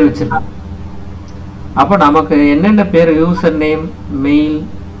 எப்படி பேர் வச்சிருக்கோம். அப்ப நமக்கு என்னென்ன பேர், user name, mail,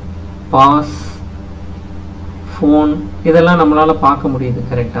 pass, phone, இதெல்லாம் நம்மளால பார்க்க முடியுது,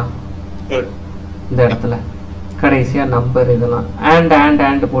 கரெக்டா? இந்த இடத்துல கடைசியா நம்பர், இதெல்லாம்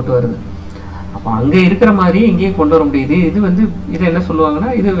and போட்டு வருது. அப்போ அங்க இருக்கிற மாதிரி இங்கேயும் கொண்டு வர முடியுது. இது வந்து இது என்ன சொல்லுவாங்கன்னா,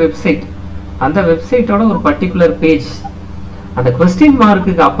 இது வெப்சைட். அந்த வெப்சைட்டோட ஒரு பர்டிகுலர் பேஜ், அந்த கொஸ்டின்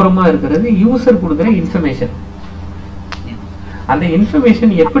மார்க்குக்கு அப்புறமா இருக்கிறது யூசர் கொடுக்குற இன்ஃபர்மேஷன். அந்த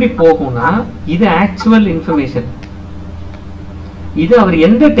இன்ஃபர்மேஷன் எப்படி போகும்னா, இது ஆக்சுவல் இன்ஃபர்மேஷன், இது அவர்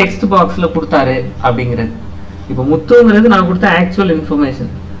எந்த டெக்ஸ்ட் பாக்ஸ்ல கொடுத்தாரு அப்படிங்கிறது. இப்போ முத்துங்கிறது நான் கொடுத்த ஆக்சுவல்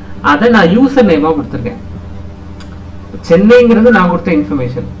இன்ஃபர்மேஷன், அதை நான் யூசர் நேமா கொடுத்துருக்கேன். சென்னைங்கிறது நான் கொடுத்த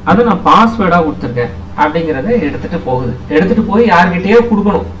இன்ஃபர்மேஷன், அதை நான் பாஸ்வேர்டா கொடுத்துருக்கேன் அப்படிங்கிறத எடுத்துட்டு போகுது. எடுத்துட்டு போய் யார்கிட்டயோ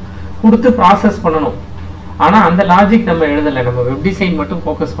கொடுக்கணும், கொடுத்து ப்ராசஸ் பண்ணணும். ஆனா அந்த லாஜிக் நம்ம எழுதலை, நம்ம வெப் டிசைன் மட்டும்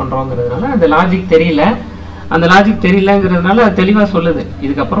ஃபோக்கஸ் பண்றோங்கிறதுனால அந்த லாஜிக் தெரியல. அந்த லாஜிக் தெரியலங்கிறதுனால அது தெளிவா சொல்லுது.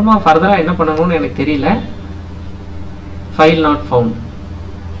 இதுக்கப்புறமா ஃபர்தரா என்ன பண்ணணும்னு எனக்கு தெரியல, ஃபைல் நாட் ஃபவுண்ட்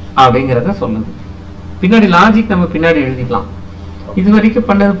அப்படிங்கிறத சொல்லுது. பின்னாடி லாஜிக் நம்ம பின்னாடி எழுதிக்கலாம். இது வரைக்கும்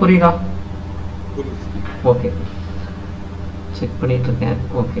பண்ணது புரியுதா? ஓகே, செக் பண்ணிட்டு இருக்கேன்.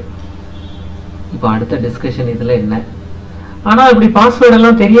 ஓகே, இப்போ அடுத்த டிஸ்கஷன் இதுல என்ன, ஆனா இப்படி பாஸ்வேர்ட்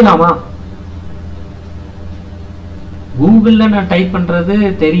எல்லாம் தெரியலாமா? கூகுள்ல நான் டைப் பண்றது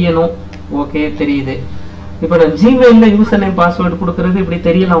தெரியணும், ஓகே தெரியுது. இப்போ நான் ஜிமெயில்ல யூசர் நேம் பாஸ்வேர்டு கொடுக்கறது இப்படி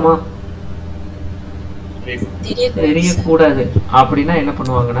தெரியலாமா? தெரியக்கூடாது. அப்படின்னா என்ன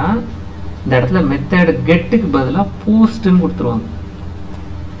பண்ணுவாங்கன்னா, இந்த இடத்துல மெத்தட் கெட்டுக்கு பதிலா போஸ்ட்னு கொடுத்துருவாங்க.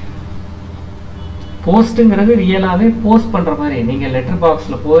 போஸ்ட்ங்கிறது ரியலாவே போஸ்ட் பண்ற மாதிரி. நீங்க லெட்டர்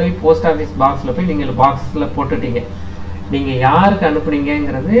பாக்ஸ்ல போய், போஸ்ட் ஆஃபீஸ் பாக்ஸ்ல போய் நீங்க பாக்ஸ்ல போட்டுட்டீங்க, நீங்க யாருக்கு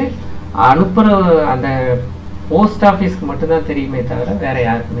அனுப்புனீங்கிறது அனுப்புற அந்த போஸ்ட் ஆஃபீஸ்க்கு மட்டும்தான் தெரியுமே தவிர வேற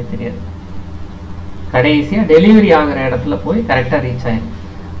யாருக்குமே தெரியாது. கடைசியா டெலிவரி ஆகிற இடத்துல போய் கரெக்டா ரீச் ஆயிடும்.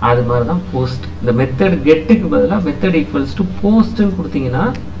 அது மாதிரி தான் போஸ்ட். இந்த மெத்தட் கெட்டுக்கு பதிலாக மெத்தட் ஈக்குவல்ஸ் டு போஸ்ட்னு கொடுத்தீங்கன்னா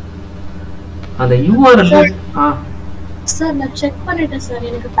அந்த யூஆர்எல். சார் நான் செக் பண்ணிட்டேன் சார்,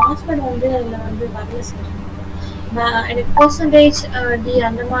 எனக்கு பாஸ்வேர்ட் வந்து அதுல வந்து வரல சார். நான் எனக்கு பர்சன்டேஜ் டி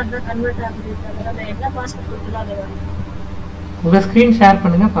அந்த மாதிரி தான் கன்வெர்ட் ஆகுது. அதனால நான் என்ன பாஸ்வேர்ட் கொடுத்தாலும் அது வரல. உங்க ஸ்கிரீன் ஷேர்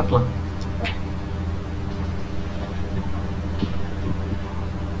பண்ணுங்க பார்க்கலாம்.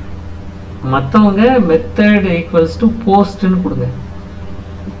 மற்றவங்க மெத்தட் ஈக்குவல்ஸ் டு போஸ்ட்னு கொடுங்க.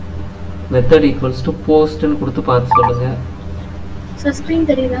 மெத்தட் ஈக்குவல்ஸ் டு போஸ்ட்னு கொடுத்து பார்த்து சொல்லுங்க. சார் ஸ்கிரீன்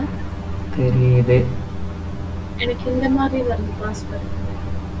தெரியுதா? தெரியுது. எனக்கு இந்த மாதிரி வருது பாஸ்வேர்ட்.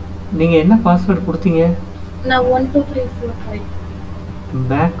 நீங்க என்ன பாஸ்வேர்ட் கொடுத்தீங்க? நான் 1 2 3 4 5.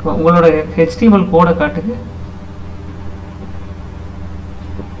 பேக் உங்களோட HTML கோடை காட்டுங்க.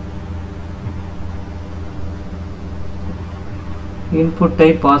 Input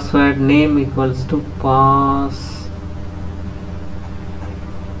type password, name equals to pass,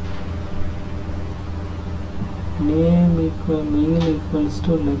 name equal mail equals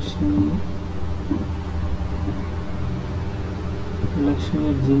to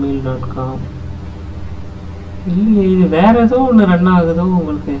lakshmi@gmail.com. இல்லையே, இது வேற ஏதோ ஒன்று ரன் ஆகுதோ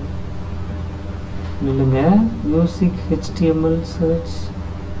உங்களுக்கு. இல்லைங்க, மியூசிக் HTML சர்ச்.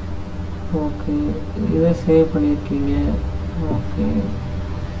 ஓகே, இதை சேவ் பண்ணியிருக்கீங்க. ஓகே,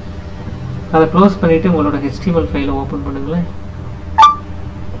 அதை க்ளோஸ் பண்ணிவிட்டு உங்களோட HTML ஃபைலை ஓப்பன் பண்ணுங்களேன்.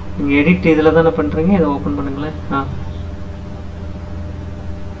 நீங்கள் எடிட் இதில் தானே பண்ணுறீங்க, இதை ஓப்பன் பண்ணுங்களேன்.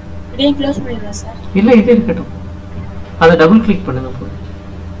 இல்லை, இது இருக்கட்டும், அதை டபுள் கிளிக் பண்ணுங்க போதும்.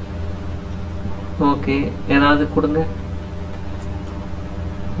 ஓகே, ஏதாவது கொடுங்க.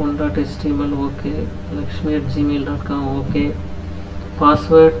 1.html. Okay, lakshmi@gmail.com. Okay,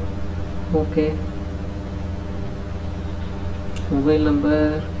 password. Okay, mobile number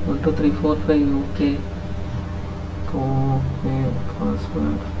 1 2 3 4 5 okay.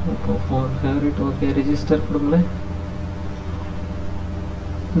 Password for favorite okay. Register கொடுங்களே.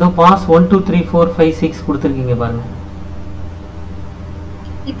 இந்த பாஸ் 1 2 3 4 5 6 கொடுத்திருக்கீங்க பாருங்க.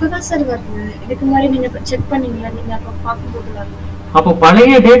 இப்போதான் சார் வருது. இதுக்கு முன்னாடி நீங்க செக் பண்ணீங்களா? நீங்க அப்ப பாக்கும்போது வருது. அப்போ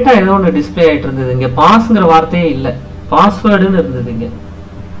பழைய டேட்டா ஏதோ ஒன்று டிஸ்ப்ளே ஆயிட்டு இருந்தது. இங்க பாஸ்ங்கிற வார்த்தையே இல்ல, பாஸ்வேர்டுன்னு இருந்தது இங்க.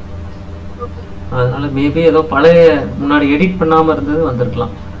 அதனால மேபி ஏதோ பழைய முன்னாடி எடிட் பண்ணாம இருந்தது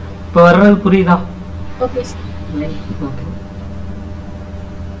வந்திருக்கலாம். இப்போ வர்றது புரியுதா? Okay sir. ஓகே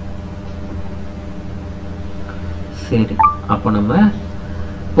சரி. அப்போ நம்ம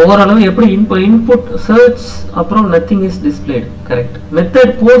ஓரளவு எப்படி இன்புட் சர்ச் அப்புறம் nothing is displayed. Correct.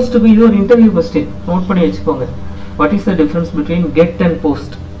 Method post இது ஒரு இன்டர்வியூ கொஸ்டின் நோட் பண்ணி வச்சுக்கோங்க. What is the difference between get and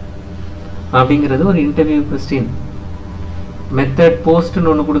post அப்படிங்கிறது ஒரு இன்டர்வியூ கொஸ்டின். மெத்தட்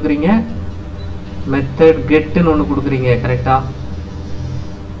போஸ்ட்னு ஒன்று கொடுக்குறீங்க, மெத்தட் கெட்னு ஒன்று கொடுக்குறீங்க. கரெக்டா?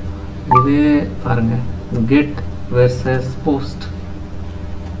 இது பாருங்க, கெட் வெர்சஸ் போஸ்ட்.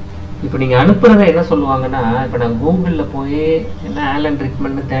 இப்போ நீங்கள் அனுப்புறதை என்ன சொல்லுவாங்கன்னா, இப்போ நான் கூகுளில் போய் என்ன ஆலன்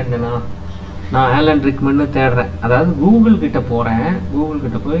ரிக்மன்னு தேடினேன்னா, நான் ஆலன் ரிக்மன்னு தேடுறேன். அதாவது கூகுள் கிட்ட போகிறேன், கூகுள்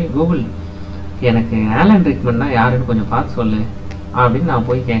கிட்ட போய் கூகுள் எனக்கு ஆலன் ரிக்மன்னா யாருன்னு கொஞ்சம் பார்த்து சொல்லு அப்படின்னு நான்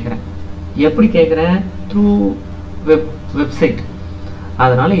போய் கேட்குறேன். எப்படி கேட்குறேன்? Through website.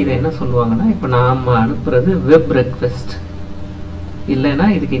 அதனால் இதை என்ன சொல்லுவாங்கன்னா, இப்போ நாம் அனுப்புறது வெப் ரெக்வெஸ்ட், இல்லைன்னா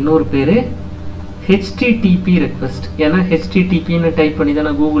இதுக்கு இன்னொரு பேர் HTTP ரெக்வெஸ்ட். ஏன்னா HTTPன்னு டைப் பண்ணி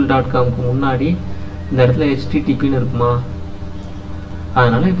தானே google.comக்கு முன்னாடி இந்த இடத்துல HTTPன்னு இருக்குமா,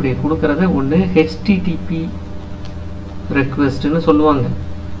 அதனால் இப்படி கொடுக்குறத ஒன்று HTTP ரெக்வெஸ்ட்னு சொல்லுவாங்க.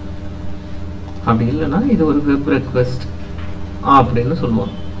 அப்படி இல்லைன்னா இது ஒரு வெப் ரெக்வெஸ்ட் அப்படின்னு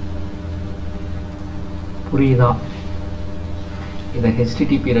சொல்லுவாங்க. புரியுதா? இதை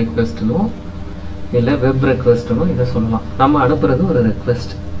HTTP ரெக்வெஸ்ட்னும் இல்லை வெப் ரெக்வெஸ்ட்னும் இதை சொல்லலாம். நம்ம அனுப்புறது ஒரு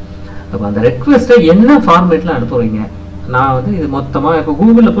ரெக்வெஸ்ட். அப்போ அந்த ரெக்வெஸ்ட்டை என்ன ஃபார்மேட்டில் அனுப்புவீங்க? நான் வந்து இது மொத்தமாக இப்போ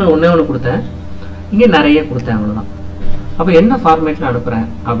கூகுளில் போய் ஒன்று கொடுத்தேன், இங்கே நிறைய கொடுத்தேன், அவ்வளோதான். அப்போ என்ன ஃபார்மேட்டில் அனுப்புகிறேன்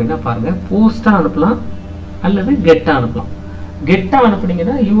அப்படின்னா பாருங்கள், போஸ்ட்டாக அனுப்பலாம் அல்லது கெட்டாக அனுப்பலாம். கெட்டாக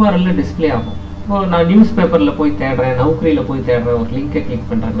அனுப்புனீங்கன்னா யூஆர்எல்ல டிஸ்பிளே ஆகும். இப்போ நான் நியூஸ் பேப்பரில் போய் தேடுறேன், நௌக்கரியில் போய் தேடுறேன், ஒரு லிங்கை கிளிக்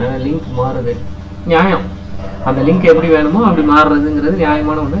பண்ணுறேன், லிங்க் மாறுது, நியாயம். அந்த லிங்க் எப்படி வேணுமோ அப்படி மாறுறதுங்கிறது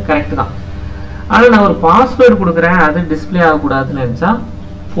நியாயமான ஒன்று, கரெக்டு தான். ஆனால் நான் ஒரு பாஸ்வேர்டு கொடுக்குறேன், அது டிஸ்பிளே ஆகக்கூடாதுன்னு நினச்சா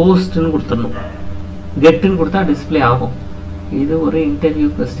போஸ்ட்னு கொடுத்துடணும். கெட்டுன்னு கொடுத்தா டிஸ்பிளே ஆகும். இது ஒரு interview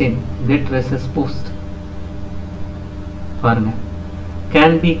question, get versus post. பாருங்க,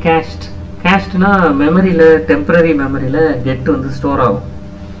 கேன் பி கேஷ்ட். கேஷ்ட்னா மெமரியில், டெம்பரரி மெமரியில் கெட் வந்து ஸ்டோர் ஆகும்.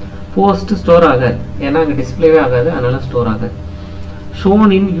 போஸ்ட் ஸ்டோர் ஆகாது, ஏன்னா அங்கே டிஸ்பிளேவே ஆகாது, அதனால ஸ்டோர் ஆகாது.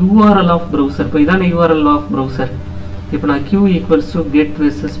 Shown in URL of browser. இப்போ இதான யூஆர்எல் ஆஃப் ப்ரௌசர். இப்போ நான் Q equals to get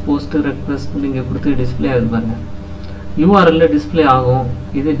versus post request நீங்கள் கொடுத்து டிஸ்பிளே ஆகுது பாருங்க, யூஆர்எல்ல டிஸ்பிளே ஆகும்.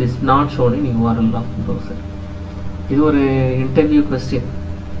 இது not shown in URL of browser. இது ஒரு இன்டர்வியூ கொஸ்டின்.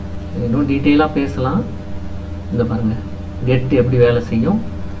 இன்னும் டீட்டெயிலாக பேசலாம். இந்த பாருங்க, கெட் எப்படி வேலை செய்யும்,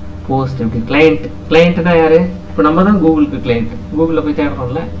 போஸ்ட் எப்படி. கிளையண்ட்னா யாரு? இப்போ நம்ம தான் கூகுளுக்கு கிளையண்ட். கூகுளில் போய்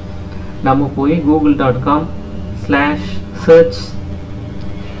தேடுறோம்ல, நம்ம போய் google.com/search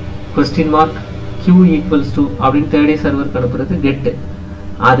Q ஈக்குவல்ஸ் டு அப்படின்னு தேடி சர்வருக்கு அனுப்புறது கெட்டு.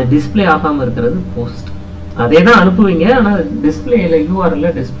 அது டிஸ்பிளே ஆகாமல் இருக்கிறது போஸ்ட். அதே தான் அனுப்புவீங்க, ஆனால் டிஸ்பிளேல யூஆர்எல்ல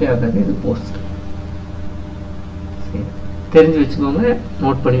டிஸ்பிளே ஆகாது, இது போஸ்ட். தெரிஞ்சு வச்சுக்கோங்க,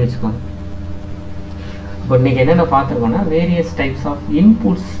 நோட் பண்ணி வச்சுக்கோங்க. இப்போ இன்னைக்கு என்னென்ன பார்த்துருக்கோம்னா, வேரியஸ் டைப்ஸ் ஆஃப்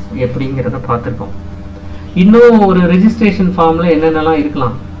இன்புட்ஸ் எப்படிங்கிறத பார்த்துருக்கோம். இன்னும் ஒரு ரெஜிஸ்ட்ரேஷன் ஃபார்மில் என்னென்னலாம்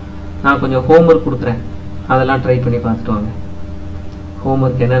இருக்கலாம், நான் கொஞ்சம் ஹோம்ஒர்க் கொடுக்குறேன், அதெல்லாம் ட்ரை பண்ணி பார்த்துட்டு வாங்க.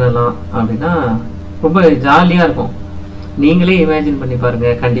 ஹோம்ஒர்க் என்னென்னலாம் அப்படின்னா ரொம்ப ஜாலியாக இருக்கும். நீங்களே இமேஜின் பண்ணி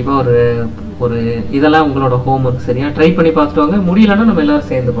பாருங்கள். கண்டிப்பாக ஒரு இதெல்லாம் உங்களோட ஹோம்ஒர்க். சரியாக ட்ரை பண்ணி பார்த்துட்டு வாங்க. முடியலன்னா நம்ம எல்லோரும்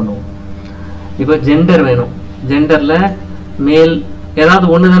சேர்ந்து பண்ணுவோம். இப்போ ஜெண்டர் வேணும். ஜெண்டரில் மேல் ஏதாவது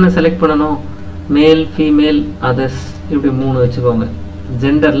ஒன்று தானே செலக்ட் பண்ணணும். மேல், ஃபீமேல், அதர்ஸ், இப்படி 3 வச்சுக்கோங்க.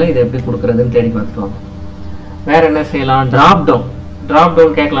 ஜெண்டரில் இதை எப்படி கொடுக்குறதுன்னு தேடி பார்த்துட்டு வாங்க. வேறு என்ன செய்யலாம்? Drop down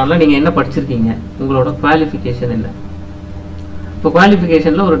கேட்கலாம்ல. நீங்கள் என்ன படிச்சிருக்கீங்க, உங்களோட குவாலிஃபிகேஷன் என்ன? இப்போ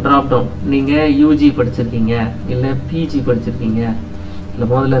குவாலிஃபிகேஷனில் ஒரு ட்ராப் டவுன், நீங்கள் யூஜி படிச்சிருக்கீங்க, இல்லை பிஜி படிச்சிருக்கீங்க, இல்லை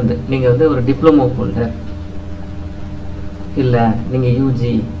முதல்ல இருந்து நீங்கள் வந்து ஒரு டிப்ளமோ ஹோல்டர், இல்லை நீங்கள்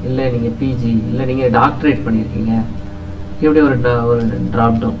யூஜி, இல்லை நீங்கள் பிஜி, இல்லை நீங்கள் டாக்டரேட் பண்ணியிருக்கீங்க, இப்படி ஒரு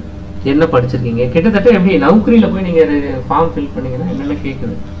ட்ராப் டவுன். என்ன படிச்சிருக்கீங்க, கிட்டத்தட்ட எப்படி நௌக்கரியில் போய் நீங்கள் ஃபார்ம் ஃபில் பண்ணிங்கன்னா என்னென்ன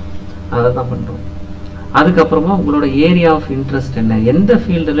கேட்குது, அதை தான் பண்ணுறோம். அதுக்கப்புறமா உங்களோட ஏரியா ஆஃப் இன்ட்ரெஸ்ட் என்ன, எந்த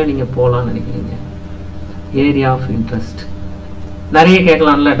ஃபீல்டில் நீங்கள் போகலான்னு நினைக்கிறீங்க, ஏரியா ஆஃப் இன்ட்ரெஸ்ட். நிறைய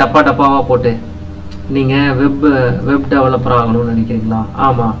கேட்கலாம்ல, டப்பாவாக போட்டு. நீங்கள் வெப் டெவலப்பர் ஆகணும்னு நினைக்கிறீங்களா?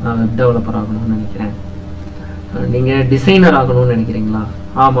 ஆமாம், நான் வெப் டெவலப்பர் ஆகணும்னு நினைக்கிறேன். நீங்கள் டிசைனர் ஆகணும்னு நினைக்கிறீங்களா?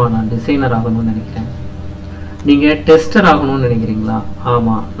 ஆமாம், நான் டிசைனர் ஆகணும்னு நினைக்கிறேன். நீங்கள் டெஸ்டர் ஆகணும்னு நினைக்கிறீங்களா?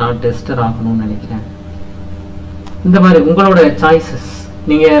 ஆமாம், நான் டெஸ்டர் ஆகணும்னு நினைக்கிறேன். இந்த மாதிரி உங்களோட சாய்ஸஸ்.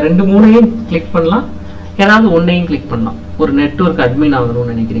 நீங்கள் 2-3 கிளிக் பண்ணலாம், ஏதாவது ஒன்றையும் கிளிக் பண்ணலாம். ஒரு நெட்வொர்க் அட்மின்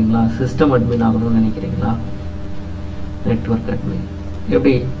ஆகணும்னு நினைக்கிறீங்களா? சிஸ்டம் அட்மின் ஆகணும்னு நினைக்கிறீங்களா? நெட்வொர்க் அட்மின்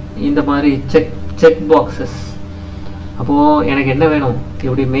எப்படி? இந்த மாதிரி செக் பாக்ஸஸ். அப்போது எனக்கு என்ன வேணும்,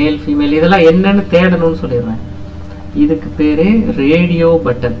 இப்படி மேல் ஃபீமேல் இதெல்லாம் என்னன்னு தேடணும்னு சொல்லிடுறேன். இதுக்கு பேர் radio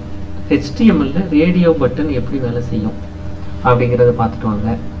button. HTML radio button எப்படி வேலை செய்யும் அப்படிங்கிறத பார்த்துட்டு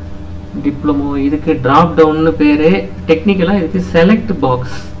வாங்க. டிப்ளமோ இதுக்கு ட்ராப் டவுன்னு பேர். டெக்னிக்கலாக இதுக்கு செலக்ட்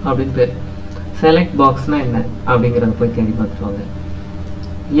பாக்ஸ் அப்படின்னு பேர். செலக்ட் பாக்ஸ்னால் என்ன அப்படிங்கிறத போய் தேடி பார்த்துட்டு வாங்க.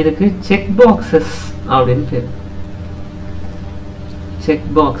 இதுக்கு செக் பாக்ஸஸ் அப்படின்னு பேர். செக்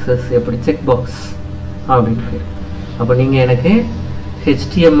பாக்ஸஸ் எப்படி? செக் பாக்ஸ் அப்படின்னு பேர். அப்போ நீங்கள் எனக்கு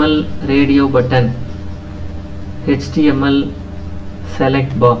HTML radio button, HTML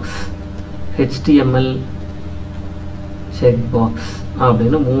select box, HTML check box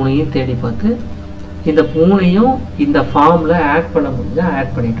அப்படின்னு 3 தேடி பார்த்து இந்த 3 இந்த ஃபார்மில் ஆட் பண்ண முடிஞ்சால்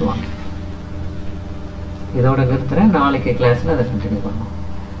ஆட் பண்ணிட்டு வாங்க. இதோட நிறுத்துறேன். நாளைக்கு கிளாஸில் அதை கண்டினியூ பண்ணலாம்.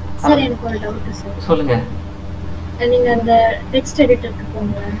 சார் எனக்கு ஒரு டவுட் சார். சொல்லுங்க. நீங்க அந்த டெக்ஸ்ட் எடிட்டருக்கு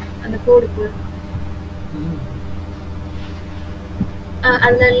போங்க, அந்த கோடுக்கு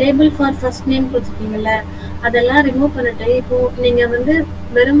அந்த லேபிள் ஃபார் ஃபர்ஸ்ட் நேம் கொடுத்துருக்கீங்கல்ல, அதெல்லாம் ரிமூவ் பண்ணிட்டு இப்போ நீங்க வந்து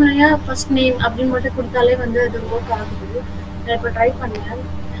வெறுமனையா ஃபர்ஸ்ட் நேம் அப்படின்னு மட்டும் கொடுத்தாலே வந்து அது ஒர்க் ஆகுது. நான் இப்போ ட்ரை பண்ணேன்.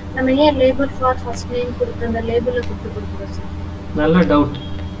 நம்ம ஏன் லேபிள் ஃபார் ஃபர்ஸ்ட் நேம் கொடுத்து அந்த லேபிளை கொடுக்குறோம் சார்? நல்ல டவுட்.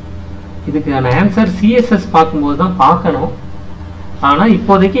 இதுக்கான ஆன்சர் CSS பார்க்கும்போது தான் பார்க்கணும். ஆனால்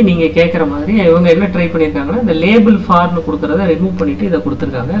இப்போதைக்கு நீங்கள் கேட்குற மாதிரி இவங்க என்ன ட்ரை பண்ணியிருக்காங்கன்னா, இந்த லேபிள் ஃபார்னு கொடுக்குறத ரிமூவ் பண்ணிவிட்டு இதை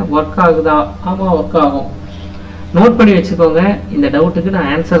கொடுத்துருக்காங்க. ஒர்க் ஆகுதா? ஆமாம், ஒர்க் ஆகும். நோட் பண்ணி வச்சுக்கோங்க. இந்த டவுட்டுக்கு நான்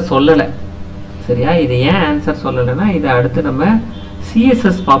ஆன்சர் சொல்லலை, சரியா? இது ஏன் ஆன்சர் சொல்லலைன்னா, இதை அடுத்து நம்ம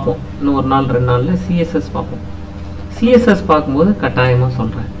CSS பார்ப்போம். இன்னும் 1 நாள் 2 நாளில் CSS பார்ப்போம். CSS பார்க்கும்போது கட்டாயமாக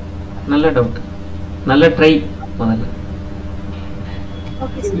சொல்கிறேன். நல்ல டவுட், நல்ல ட்ரை. முதல்ல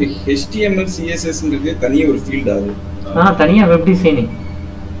HTML CSSங்கிறது தனியாக ஒரு ஃபீல்ட் ஆகுது. தனியாக வெப் டிசைனிங்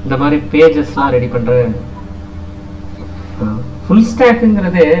இந்த மாதிரி பேஜஸ்லாம் ரெடி பண்ணுற ஃபுல்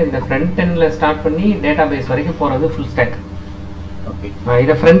ஸ்டாக்குங்கிறது இந்த ஃப்ரண்ட் எண்டில் ஸ்டார்ட் பண்ணி டேட்டா பேஸ் வரைக்கும் போகிறது ஃபுல் ஸ்டாக்.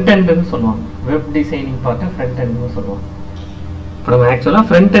 இதை ஃப்ரண்ட் எண்டுன்னு சொல்லுவாங்க. வெப் டிசைனிங் பார்த்து ஃப்ரண்ட் எண்டுன்னு சொல்லுவாங்க. இப்போ நம்ம ஆக்சுவலாக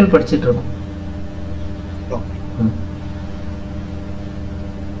ஃப்ரண்ட் எண்ட் படிச்சுட்டு இருக்கோம்.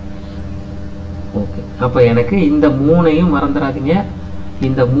 ஓகே, அப்போ எனக்கு இந்த 3 மறந்துடாதீங்க.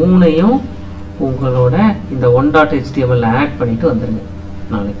 இந்த 3 உங்களோட இந்த 1.html ஆட் பண்ணிட்டு வந்துருங்க.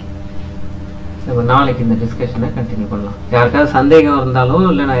 நாளைக்கு நம்ம நாளைக்கு இந்த டிஸ்கஷனை கண்டினியூ பண்ணலாம். யாருக்காவது சந்தேகம் இருந்தாலும்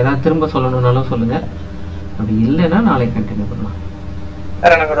இல்லை நான் ஏதாவது திரும்ப சொல்லணும்னாலும் சொல்லுங்க. அப்படி இல்லைன்னா நாளைக்கு கண்டினியூ பண்ணலாம்.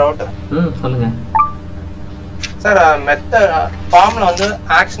 சார் எனக்கு ஒரு டவுட். சொல்லுங்க சார். ஃபார்ம்ல வந்து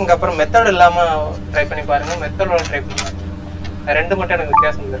ஆக்ஷனுக்கு அப்புறம் மெத்தட் இல்லாம ட்ரை பண்ணி பாருங்க, மெத்தடோட ட்ரை பண்ணுங்க. 2 மட்டும் எனக்கு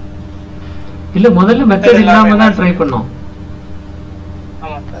வித்தியாசம் இல்லை. இல்ல, முதல்ல மெத்தட் இல்லாம தான் ட்ரை பண்ணோம்.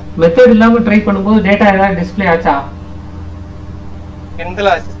 ஆமா சார். மெத்தட் இல்லாம ட்ரை பண்ணும்போது டேட்டா ஏதாவது டிஸ்ப்ளே ஆச்சா?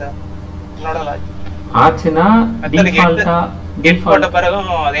 எந்தல ஆச்சு சார்? என்னோட ஆச்சு. ஆச்சுனா டிஃபால்ட்டா போட்ட பிறகும்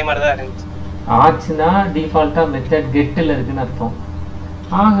அதே மாதிரி தான் இருந்துச்சு. ஆச்சுனா டிஃபால்ட்டா மெத்தட் கெட்ல இருக்குன்னு அர்த்தம்.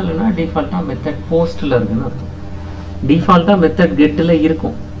 ஆகலனா டிஃபால்ட்டா மெத்தட் போஸ்ட்ல இருக்குன்னு அர்த்தம். டிஃபால்ட்டா மெத்தட் கெட்ல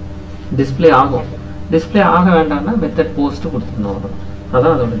இருக்கும், டிஸ்ப்ளே ஆகும். டிஸ்ப்ளே ஆக வேண்டாம்னா மெத்தட் போஸ்ட் கொடுத்துடணும்.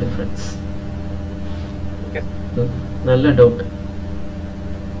 அதான் அதோட டிஃபரன்ஸ். நல்ல டவுட்.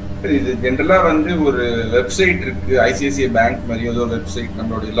 இது ஜென்ரலா வந்து ஒரு வெப்சைட் இருக்கு, ICICI பேங்க் மாதிரி ஏதோ வெப்சைட்,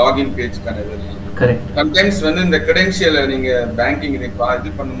 நம்மளுடைய லாகின் பேஜ்க்கான இது. கரெக்ட். சம்டைம்ஸ் வந்து இந்த கிரெடென்ஷியலை நீங்க பேங்கிங் இது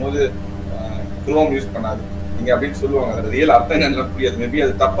பண்ணும்போது குரோம் யூஸ் பண்ணாது நீங்க அப்படின்னு சொல்லுவாங்க. அது ரியல் அர்த்தம் என்ன புரியாது. மேபி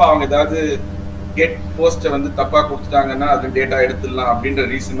அது தப்பா அவங்க ஏதாவது கெட் போஸ்ட்டை வந்து தப்பா கொடுத்துட்டாங்கன்னா அது டேட்டா எடுத்துடலாம் அப்படின்ற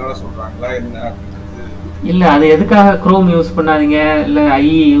ரீசனால சொல்றாங்களா என்ன? இல்ல, அது எதுக்காக குரோம் யூஸ் பண்ணாதீங்க இல்ல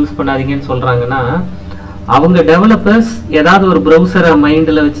IE யூஸ் பண்ணாதீங்கன்னு சொல்றாங்கன்னா, அவங்க டெவலப்பர்ஸ் ஏதாவது ஒரு ப்ரௌசரை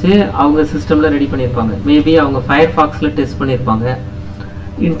மைண்டில் வச்சு அவங்க சிஸ்டமில் ரெடி பண்ணியிருப்பாங்க. மேபி அவங்க ஃபயர்ஃபாக்ஸில் டெஸ்ட் பண்ணியிருப்பாங்க,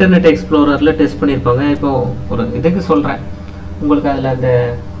 இன்டர்நெட் எக்ஸ்ப்ளோரரில் டெஸ்ட் பண்ணியிருப்பாங்க. இப்போது ஒரு இதுக்கு சொல்கிறேன், உங்களுக்கு அதில் அந்த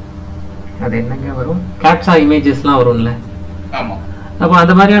அது என்னங்க வரும், கேப்சா இமேஜஸ்லாம் வரும்ல. ஆமாம். அப்போ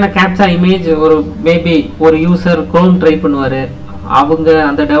அந்த மாதிரியான கேப்சா இமேஜ் ஒரு மேபி ஒரு யூசர் க்ரோம் ட்ரை பண்ணுவார். அவங்க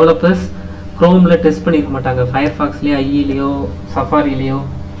அந்த டெவலப்பர்ஸ் க்ரோமில் டெஸ்ட் பண்ணியிருக்க மாட்டாங்க, ஃபயர்ஃபாக்ஸ்லேயோ IEலேயோ சஃபாரிலேயோ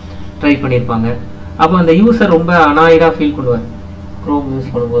ட்ரை பண்ணியிருப்பாங்க. அப்போ அந்த யூசர் ரொம்ப அனாய்டாக ஃபீல் பண்ணுவார் க்ரோம் யூஸ்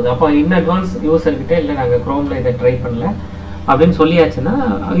பண்ணும்போது. அப்போ இன் அட்வான்ஸ் யூசர்கிட்ட இல்லை நாங்கள் க்ரோமில் இதை ட்ரை பண்ணல அப்படின்னு சொல்லியாச்சுன்னா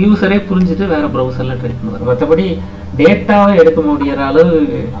யூசரே புரிஞ்சுட்டு வேறு ப்ரௌசரில் ட்ரை பண்ணுவார். மற்றபடி டேட்டாவை எடுக்க முடிகிற அளவு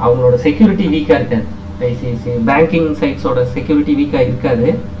அவங்களோட செக்யூரிட்டி வீக்காக இருக்காது. ICICI பேங்கிங் சைட்ஸோட செக்யூரிட்டி வீக்காக இருக்காது.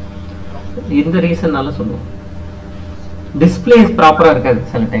 இந்த ரீசன்னால சொல்லுவோம். டிஸ்பிளேஸ் ப்ராப்பராக இருக்காது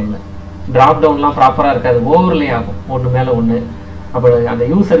சில டைமில், ட்ராப் டவுன்லாம் ப்ராப்பராக இருக்காது, ஓவர்லே ஆகும் ஒன்று மேலே ஒன்று. அப்போ அந்த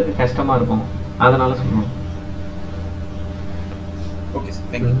யூசருக்கு கஷ்டமாக இருக்கும், அதனால சொல்லுவோம். Okay sir,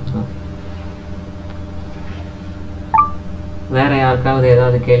 thank you. வேற யாருக்காவது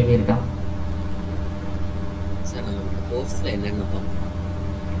ஏதாவது கேள்வி இருக்கா? சார் நம்ம கோர்ஸ்ல என்னென்ன பார்ப்போம்?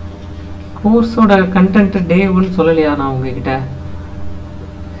 கோர்ஸோட கண்டென்ட் டே 1 சொல்லலையா நான் உங்ககிட்ட?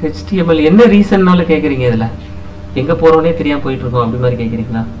 HTML என்ன ரீசன்னால கேட்குறீங்க? இதில் எங்கே போகிறோன்னே தெரியாமல் போயிட்டு இருக்கோம் அப்படி மாதிரி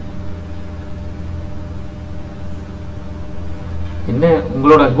கேட்குறீங்களா? என்ன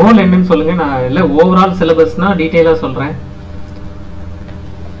உங்களோட கோல் என்னன்னு சொல்லுங்க. நான் இல்லை ஓவரால் சிலபஸ்னா டீட்டெயிலாக சொல்கிறேன்.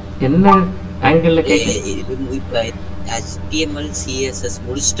 என்ன ஆங்கிளில் கேட்குறீங்க? இப்போ HTML CSS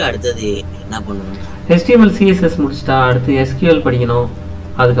முடிச்சுட்டு அடுத்தது என்ன பண்ணணும்? HTML CSS முடிச்சுட்டா அடுத்து SQL படிக்கணும்,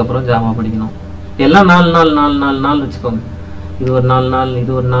 அதுக்கப்புறம் ஜாவா படிக்கணும். எல்லாம் 4 நாள் வச்சுக்கோங்க. இது ஒரு 4 நாள்,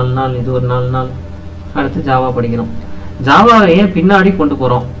 இது ஒரு 4 நாள், இது ஒரு 4 நாள். அடுத்து ஜாவா படிக்கணும். ஜாவா ஏன் பின்னாடி கொண்டு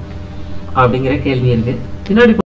போகிறோம் அப்படிங்கிற கேள்வி இருக்குது. பின்னாடி